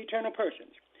three eternal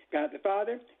persons, God the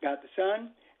Father, God the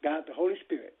Son, God the Holy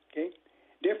Spirit. Okay?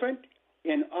 Different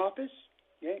in office,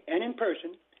 okay, and in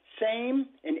person, same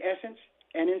in essence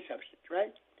and in substance,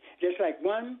 right? Just like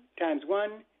 1 times 1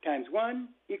 times 1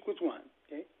 equals 1.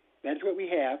 Okay? That's what we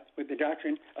have with the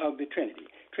doctrine of the Trinity.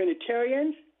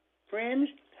 Trinitarians, friends,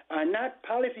 are not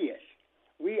polytheists.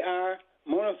 We are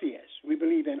monotheists. We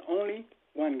believe in only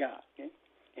one God. Okay?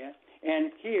 Yeah?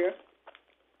 And here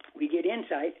we get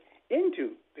insight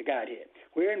into the Godhead.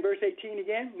 We're in verse 18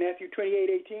 again, Matthew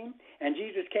 28:18. And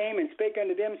Jesus came and spake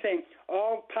unto them, saying,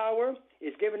 all power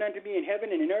is given unto me in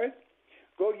heaven and in earth.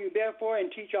 Go you therefore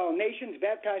and teach all nations,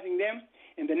 baptizing them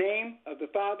in the name of the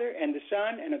Father and the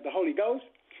Son and of the Holy Ghost,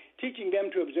 teaching them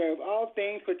to observe all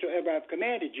things whatsoever I have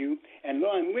commanded you, and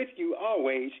lo, I'm with you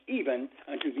always, even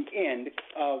unto the end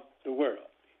of the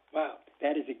world. Wow,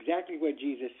 that is exactly what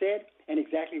Jesus said and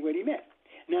exactly what he meant.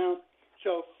 Now,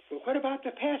 so what about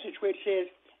the passage where it says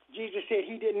Jesus said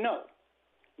he didn't know?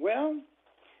 Well,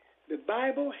 the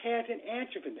Bible has an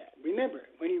answer for that. Remember,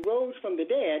 when he rose from the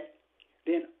dead,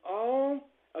 then all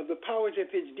of the powers of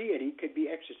his deity could be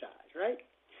exercised, right?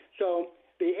 So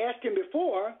they asked him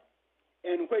before,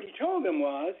 and what he told them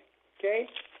was, okay,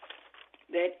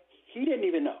 that he didn't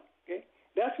even know. Okay,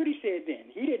 that's what he said then.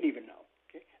 He didn't even know.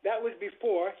 Okay, that was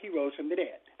before he rose from the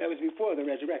dead. That was before the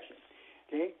resurrection.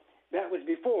 Okay, that was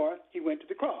before he went to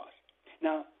the cross.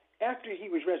 Now, after he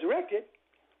was resurrected,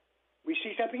 we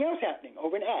see something else happening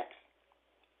over in Acts.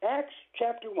 Acts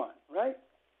chapter 1, right?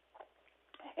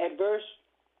 At verse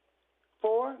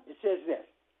 4, it says this.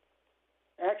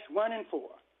 Acts 1 and 4.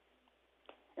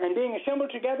 And being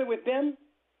assembled together with them,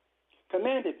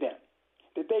 commanded them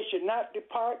that they should not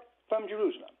depart from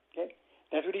Jerusalem. Okay?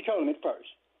 That's what he told them at first.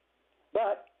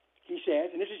 But, he says,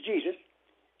 and this is Jesus,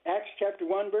 Acts chapter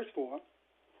 1, verse 4,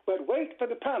 but wait for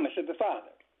the promise of the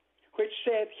Father, which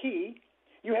saith he,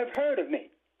 you have heard of me.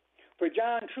 For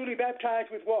John truly baptized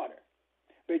with water,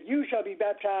 but you shall be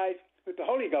baptized with the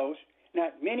Holy Ghost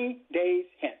not many days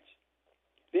hence.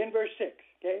 Then verse 6,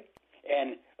 okay?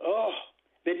 And,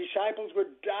 the disciples were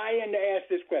dying to ask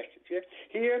this question. Okay?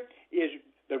 Here is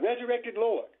the resurrected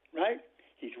Lord, right?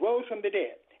 He's rose from the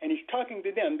dead, and he's talking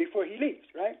to them before he leaves,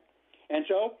 right? And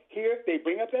so here they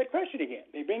bring up that question again.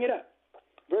 They bring it up.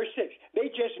 Verse 6, they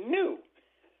just knew.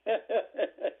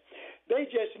 They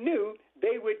just knew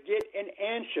they would get an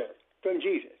answer from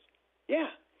Jesus. Yeah,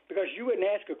 because you wouldn't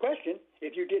ask a question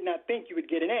if you did not think you would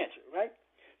get an answer, right?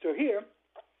 So here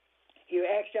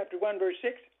Acts chapter 1, verse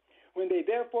 6, when they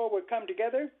therefore were come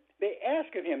together, they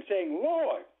asked of him, saying,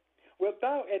 Lord, wilt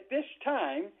thou at this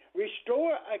time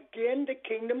restore again the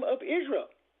kingdom of Israel?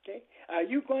 Okay, are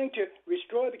you going to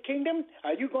restore the kingdom?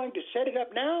 Are you going to set it up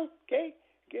now? Okay,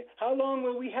 how long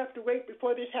will we have to wait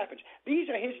before this happens? These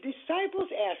are his disciples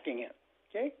asking him.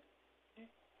 Okay,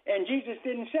 and Jesus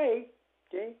didn't say,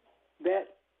 okay,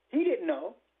 that he didn't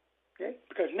know. Okay,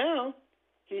 because now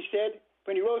he said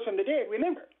when he rose from the dead,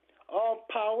 remember, all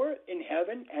power in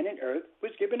heaven and in earth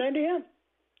was given unto him.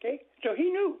 Okay, so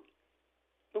he knew.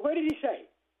 But what did he say?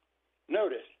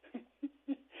 Notice.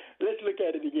 Let's look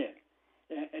at it again.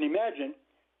 And imagine,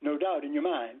 no doubt in your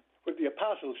mind, what the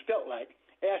apostles felt like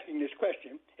asking this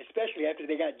question, especially after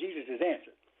they got Jesus'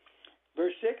 answer.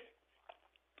 Verse 6,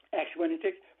 Acts 1 and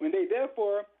 6, when they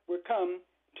therefore were come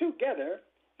together,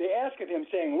 they asked of him,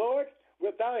 saying, Lord,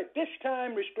 wilt thou at this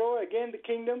time restore again the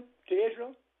kingdom to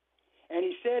Israel? And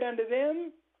he said unto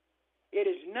them, it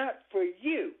is not for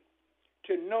you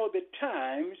to know the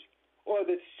times or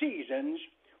the seasons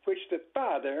which the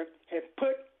Father hath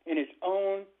put in his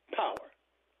own power.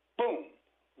 Boom,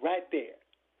 right there.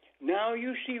 Now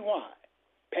you see why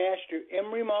Pastor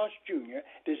Emery Moss Jr.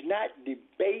 does not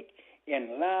debate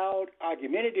in loud,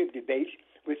 argumentative debates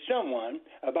with someone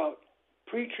about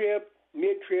pre-trib,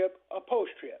 mid-trib, or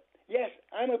post-trib. Yes,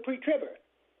 I'm a pre-tribber,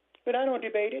 but I don't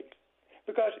debate it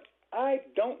because I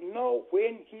don't know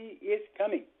when he is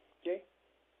coming, okay?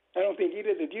 I don't think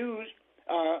either of the views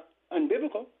are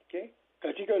unbiblical, okay?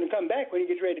 Because he's going to come back when he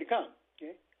gets ready to come,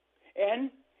 okay? And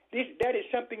that is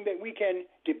something that we can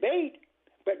debate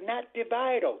but not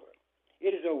divide over.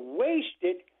 It is a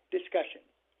wasted discussion.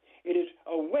 It is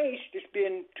a waste to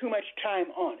spend too much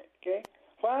time on it, okay?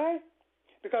 Why?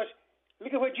 Because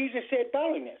look at what Jesus said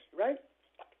following this, right?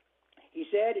 He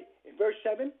said in verse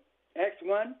 7, Acts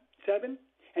 1, 7,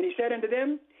 and he said unto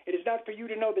them, it is not for you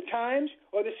to know the times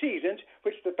or the seasons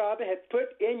which the Father hath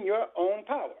put in your own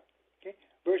power. Okay?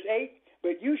 Verse 8,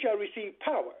 but you shall receive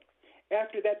power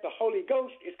after that the Holy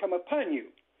Ghost is come upon you,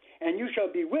 and you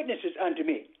shall be witnesses unto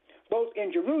me, both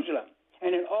in Jerusalem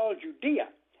and in all Judea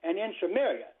and in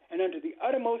Samaria and unto the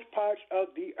uttermost parts of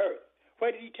the earth.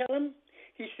 What did he tell them?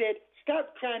 He said,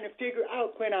 stop trying to figure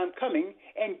out when I'm coming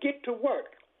and get to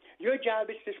work. Your job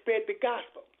is to spread the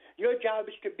gospel. Your job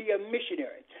is to be a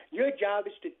missionary. Your job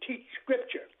is to teach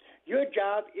scripture. Your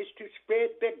job is to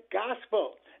spread the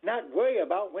gospel, not worry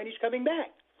about when he's coming back.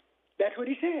 That's what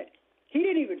he said. He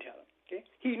didn't even tell them. Okay?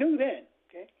 He knew then.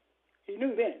 Okay? He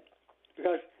knew then.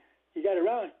 Because he got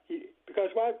around. Because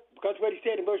why? Because what he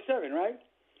said in verse 7, right?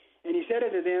 And he said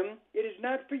unto them, it is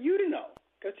not for you to know,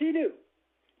 because he knew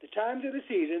the times of the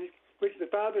seasons which the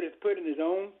Father hath put in his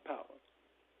own power.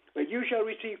 But you shall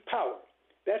receive power.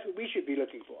 That's what we should be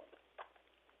looking for.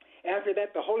 After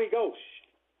that, the Holy Ghost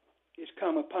is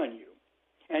come upon you,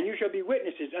 and you shall be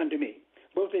witnesses unto me,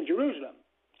 both in Jerusalem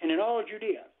and in all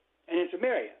Judea and in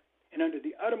Samaria and unto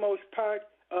the uttermost part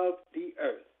of the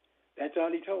earth. That's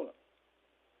all he told them.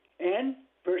 And,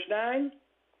 verse 9,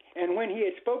 and when he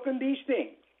had spoken these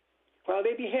things, while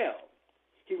they beheld,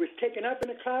 he was taken up in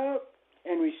a cloud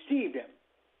and received them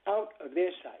out of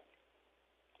their sight.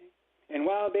 And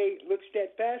while they looked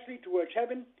steadfastly towards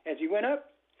heaven as he went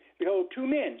up, behold, two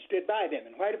men stood by them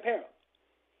in white apparel,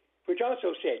 which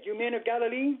also said, you men of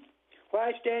Galilee,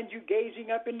 Why stand you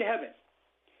gazing up into heaven?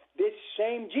 This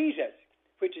same Jesus,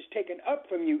 which is taken up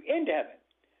from you into heaven,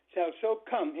 shall so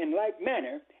come in like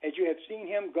manner as you have seen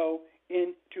him go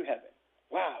into heaven.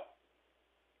 Wow.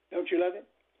 Don't you love it?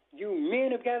 You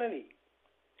men of Galilee,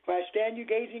 why stand you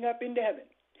gazing up into heaven?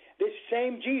 This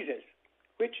same Jesus,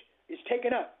 which is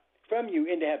taken up from you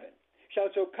into heaven, shall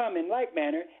so come in like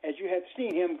manner as you have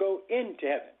seen him go into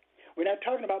heaven. We're not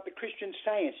talking about the Christian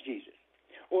Science Jesus,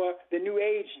 or the New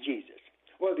Age Jesus,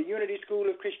 or the Unity School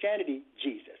of Christianity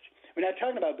Jesus. We're not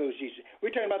talking about those Jesus.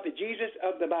 We're talking about the Jesus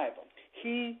of the Bible.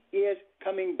 He is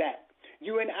coming back.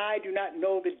 You and I do not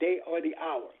know the day or the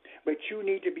hour, but you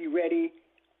need to be ready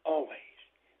always,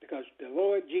 because the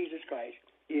Lord Jesus Christ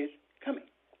is coming.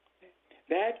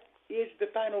 That is the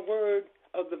final word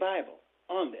of the Bible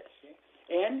on this.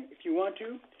 And if you want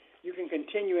to, you can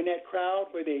continue in that crowd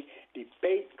where they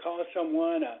debate, call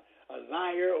someone a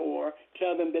liar, or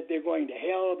tell them that they're going to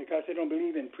hell because they don't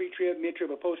believe in pre-trib,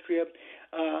 mid-trib, or post-trib.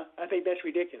 I think that's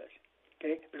ridiculous,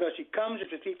 okay? Because he comes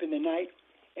as a thief in the night,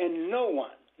 and no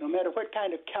one, no matter what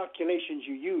kind of calculations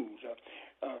you use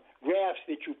or graphs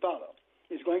that you follow,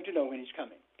 is going to know when he's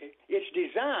coming. Okay? It's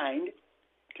designed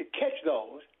to catch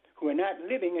those who are not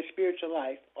living a spiritual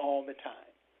life all the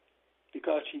time,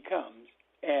 because he comes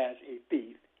as a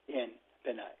thief in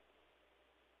the night.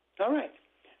 All right.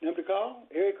 Number to call,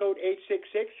 area code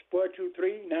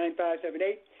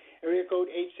 866-423-9578, area code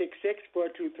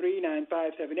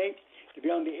 866-423-9578. To be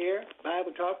on the air,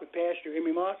 Bible Talk with Pastor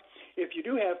Emery Moss. If you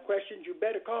do have questions, you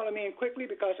better call them in quickly,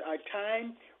 because our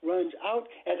time runs out.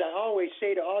 As I always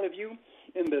say to all of you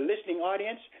in the listening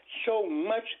audience, so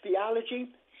much theology,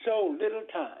 so little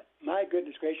time. My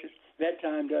goodness gracious, that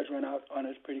time does run out on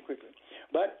us pretty quickly.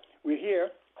 But we're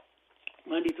here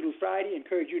Monday through Friday.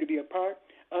 Encourage you to be a part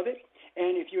of it.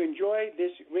 And if you enjoy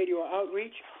this radio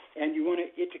outreach and you want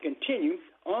it to continue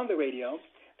on the radio,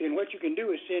 then what you can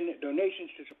do is send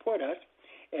donations to support us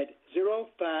at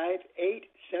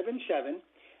 05877.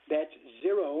 That's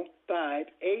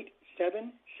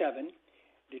 05877,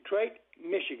 Detroit,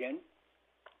 Michigan,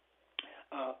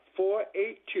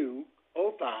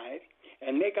 48205,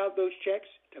 and make out those checks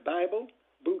to Bible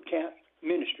Boot Camp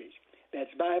Ministries.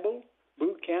 That's Bible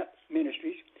Boot Camp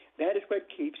Ministries. That is what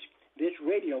keeps this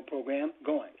radio program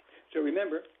going. So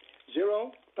remember,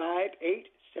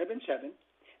 05877,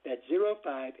 that's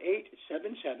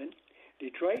 05877,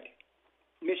 Detroit,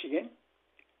 Michigan,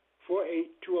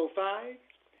 48205.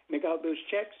 Make out those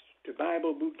checks to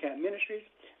Bible Boot Camp Ministries.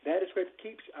 That is what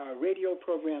keeps our radio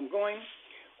program going,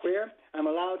 where I'm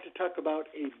allowed to talk about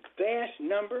a vast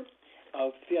number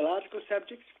of theological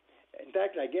subjects. In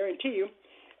fact, I guarantee you,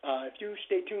 if you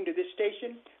stay tuned to this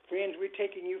station, friends, we're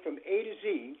taking you from A to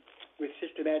Z with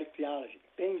systematic theology,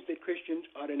 things that Christians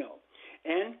ought to know.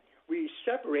 And we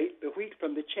separate the wheat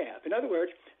from the chaff. In other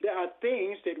words, there are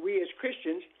things that we as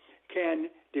Christians can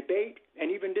debate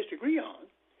and even disagree on,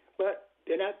 but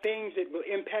they're not things that will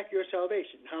impact your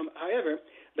salvation. However,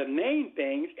 the main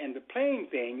things and the plain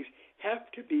things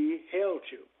have to be held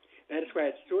to. That is why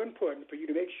it's so important for you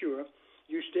to make sure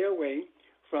you stay away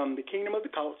from the kingdom of the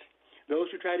cults, those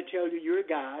who try to tell you you're a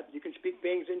God, you can speak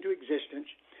things into existence,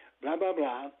 blah, blah,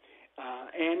 blah,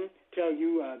 and tell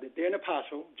you that they're an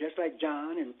apostle, just like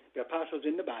John and the apostles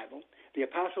in the Bible. The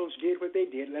apostles did what they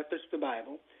did, left us the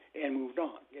Bible, and moved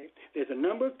on. Okay? There's a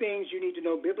number of things you need to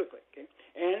know biblically. Okay?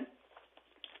 And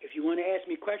if you want to ask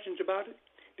me questions about it,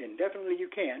 then definitely you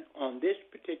can on this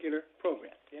particular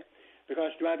program. Okay?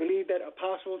 Because do I believe that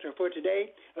apostles are for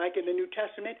today, like in the New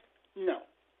Testament? No,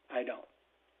 I don't.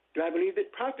 Do I believe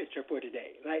that prophets are for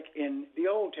today, like in the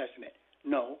Old Testament?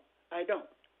 No, I don't.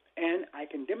 And I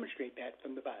can demonstrate that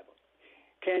from the Bible.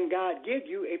 Can God give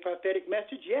you a prophetic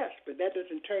message? Yes, but that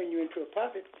doesn't turn you into a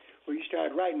prophet where you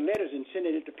start writing letters and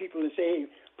sending it to people and say, hey,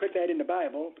 put that in the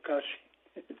Bible, because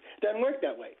it doesn't work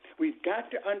that way. We've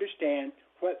got to understand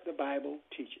what the Bible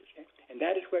teaches. Okay? And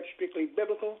that is what strictly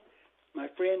biblical, my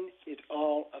friend, is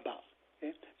all about.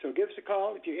 Okay? So give us a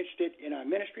call if you're interested in our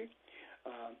ministry,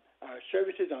 our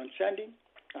services on Sunday,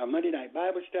 our Monday night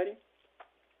Bible study.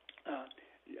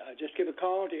 Just give a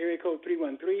call to area code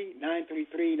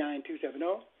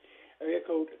 313-933-9270, area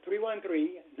code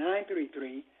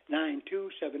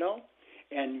 313-933-9270,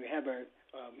 and you have a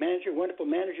manager, wonderful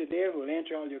manager there who will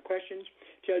answer all your questions,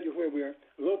 tell you where we're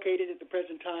located at the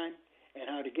present time, and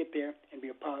how to get there and be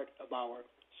a part of our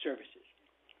services.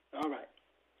 All right.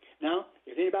 Now,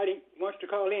 if anybody wants to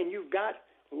call in, you've got,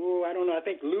 I don't know, I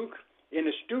think Luke in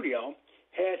the studio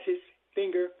has his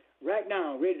finger right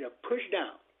now ready to push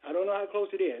down. I don't know how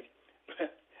close it is,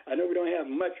 but I know we don't have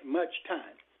much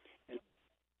time. And,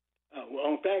 well,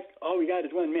 in fact, all we got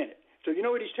is 1 minute. So you know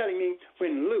what he's telling me?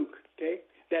 When Luke okay,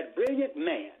 that brilliant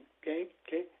man, okay,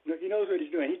 he knows what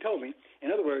he's doing. He told me,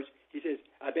 in other words, he says,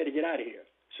 I better get out of here.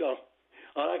 So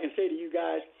all I can say to you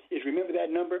guys is remember that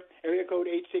number, area code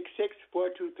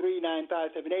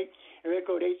 866-423-9578, area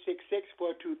code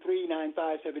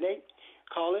 866-423-9578.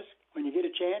 Call us when you get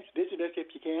a chance. Visit us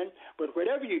if you can. But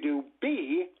whatever you do,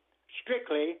 be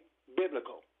strictly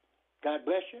biblical. God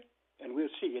bless you, and we'll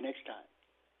see you next time.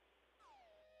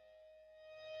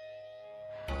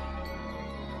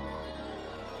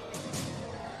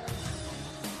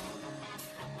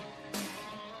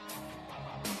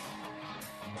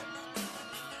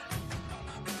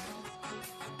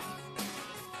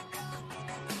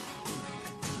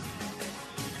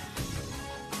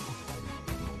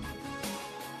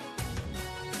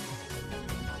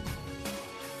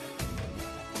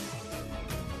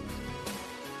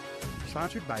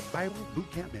 Sponsored by Bible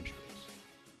Boot Camp Ministries.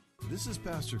 This is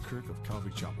Pastor Kirk of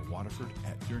Calvary Chapel, Waterford,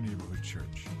 at your neighborhood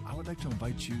church. I would like to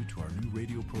invite you to our new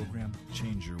radio program,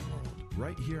 Change Your World,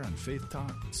 right here on Faith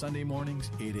Talk, Sunday mornings,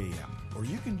 8 a.m. Or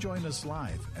you can join us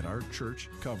live at our church,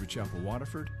 Calvary Chapel,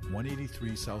 Waterford,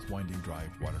 183 South Winding Drive,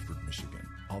 Waterford, Michigan.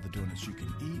 All the donuts you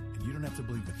can eat, and you don't have to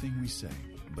believe a thing we say,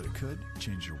 but it could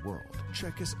change your world.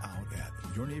 Check us out at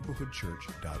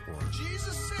yourneighborhoodchurch.org.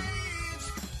 Jesus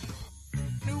saves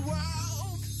the world.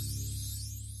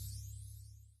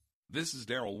 This is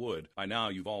Daryl Wood. By now,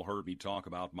 you've all heard me talk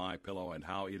about MyPillow and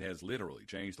how it has literally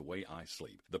changed the way I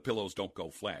sleep. The pillows don't go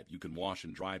flat. You can wash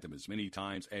and dry them as many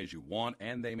times as you want,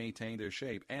 and they maintain their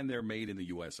shape, and they're made in the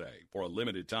USA. For a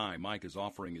limited time, Mike is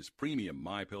offering his premium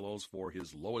MyPillows for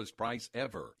his lowest price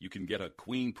ever. You can get a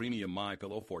Queen Premium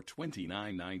MyPillow for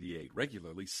 $29.98,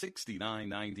 regularly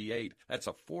 $69.98. That's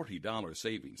a $40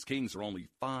 savings. Kings are only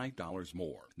 $5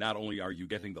 more. Not only are you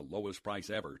getting the lowest price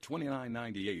ever,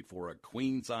 $29.98 for a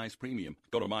queen-size premium.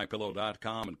 Go to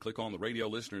MyPillow.com and click on the radio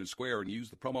listener square and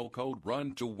use the promo code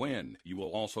RUN to win. You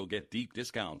will also get deep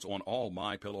discounts on all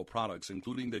MyPillow products,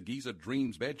 including the Giza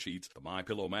Dreams bed sheets, the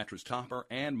MyPillow mattress topper,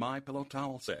 and MyPillow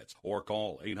towel sets. Or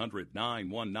call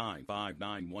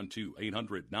 800-919-5912,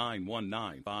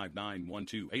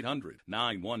 800-919-5912,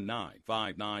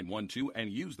 800-919-5912,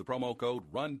 and use the promo code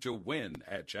RUN to win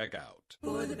at checkout.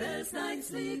 For the best night's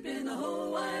sleep in the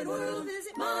whole wide world,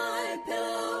 visit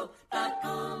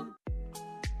MyPillow.com.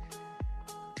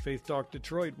 Faith Talk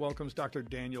Detroit welcomes Dr.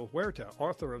 Daniel Huerta,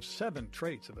 author of 7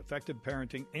 Traits of Effective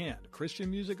Parenting, and Christian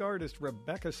music artist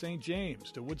Rebecca St.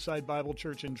 James to Woodside Bible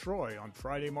Church in Troy on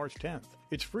Friday, March 10th.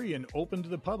 It's free and open to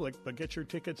the public, but get your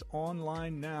tickets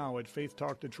online now at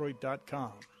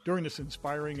faithtalkdetroit.com. During this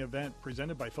inspiring event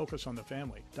presented by Focus on the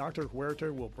Family, Dr.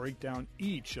 Huerta will break down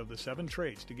each of the 7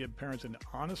 traits to give parents an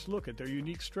honest look at their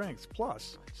unique strengths,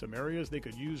 plus some areas they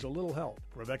could use a little help.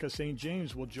 Rebecca St.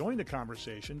 James will join the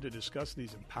conversation to discuss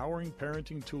these empowering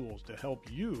parenting tools to help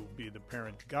you be the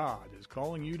parent God is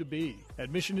calling you to be.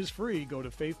 Admission is free. Go to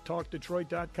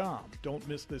faithtalkdetroit.com. Don't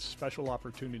miss this special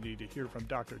opportunity to hear from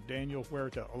Dr. Daniel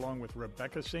Huerta along with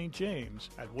Rebecca St. James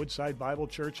at Woodside Bible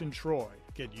Church in Troy.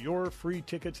 Get your free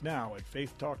tickets now at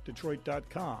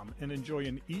faithtalkdetroit.com and enjoy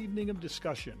an evening of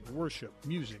discussion, worship,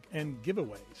 music, and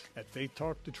giveaways at Faith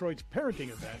Talk Detroit's parenting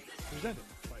event presented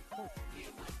by Hope.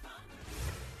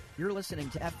 You're listening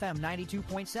to FM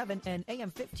 92.7 and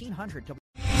AM 1500.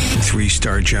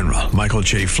 3-star General Michael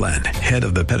J. Flynn, head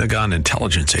of the Pentagon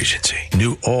Intelligence Agency,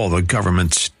 knew all the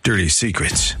government's dirty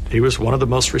secrets. He was one of the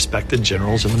most respected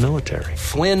generals in the military.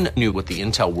 Flynn knew what the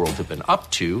intel world had been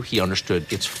up to. He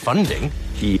understood its funding.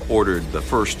 He ordered the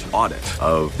first audit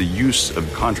of the use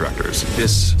of contractors.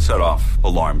 This set off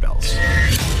alarm bells.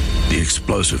 The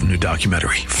explosive new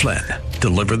documentary, Flynn,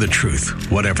 Deliver the Truth,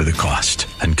 Whatever the Cost,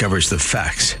 uncovers the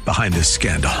facts behind this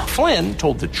scandal. Flynn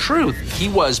told the truth. He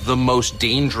was the most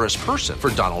dangerous person for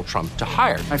Donald Trump to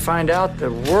hire. I find out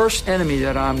the worst enemy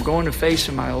that I'm going to face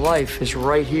in my life is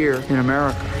right here in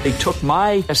America. They took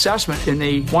my assessment and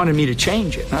they wanted me to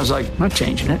change it. And I was like, I'm not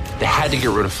changing it. They had to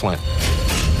get rid of Flynn.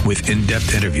 With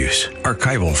in-depth interviews,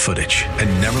 archival footage,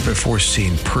 and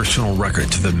never-before-seen personal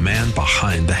records of the man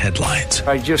behind the headlines.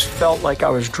 I just felt like I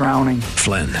was drowning.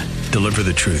 Flynn, Deliver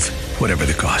the Truth, Whatever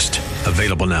the Cost.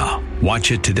 Available now.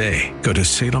 Watch it today. Go to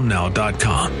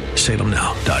salemnow.com.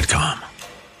 salemnow.com.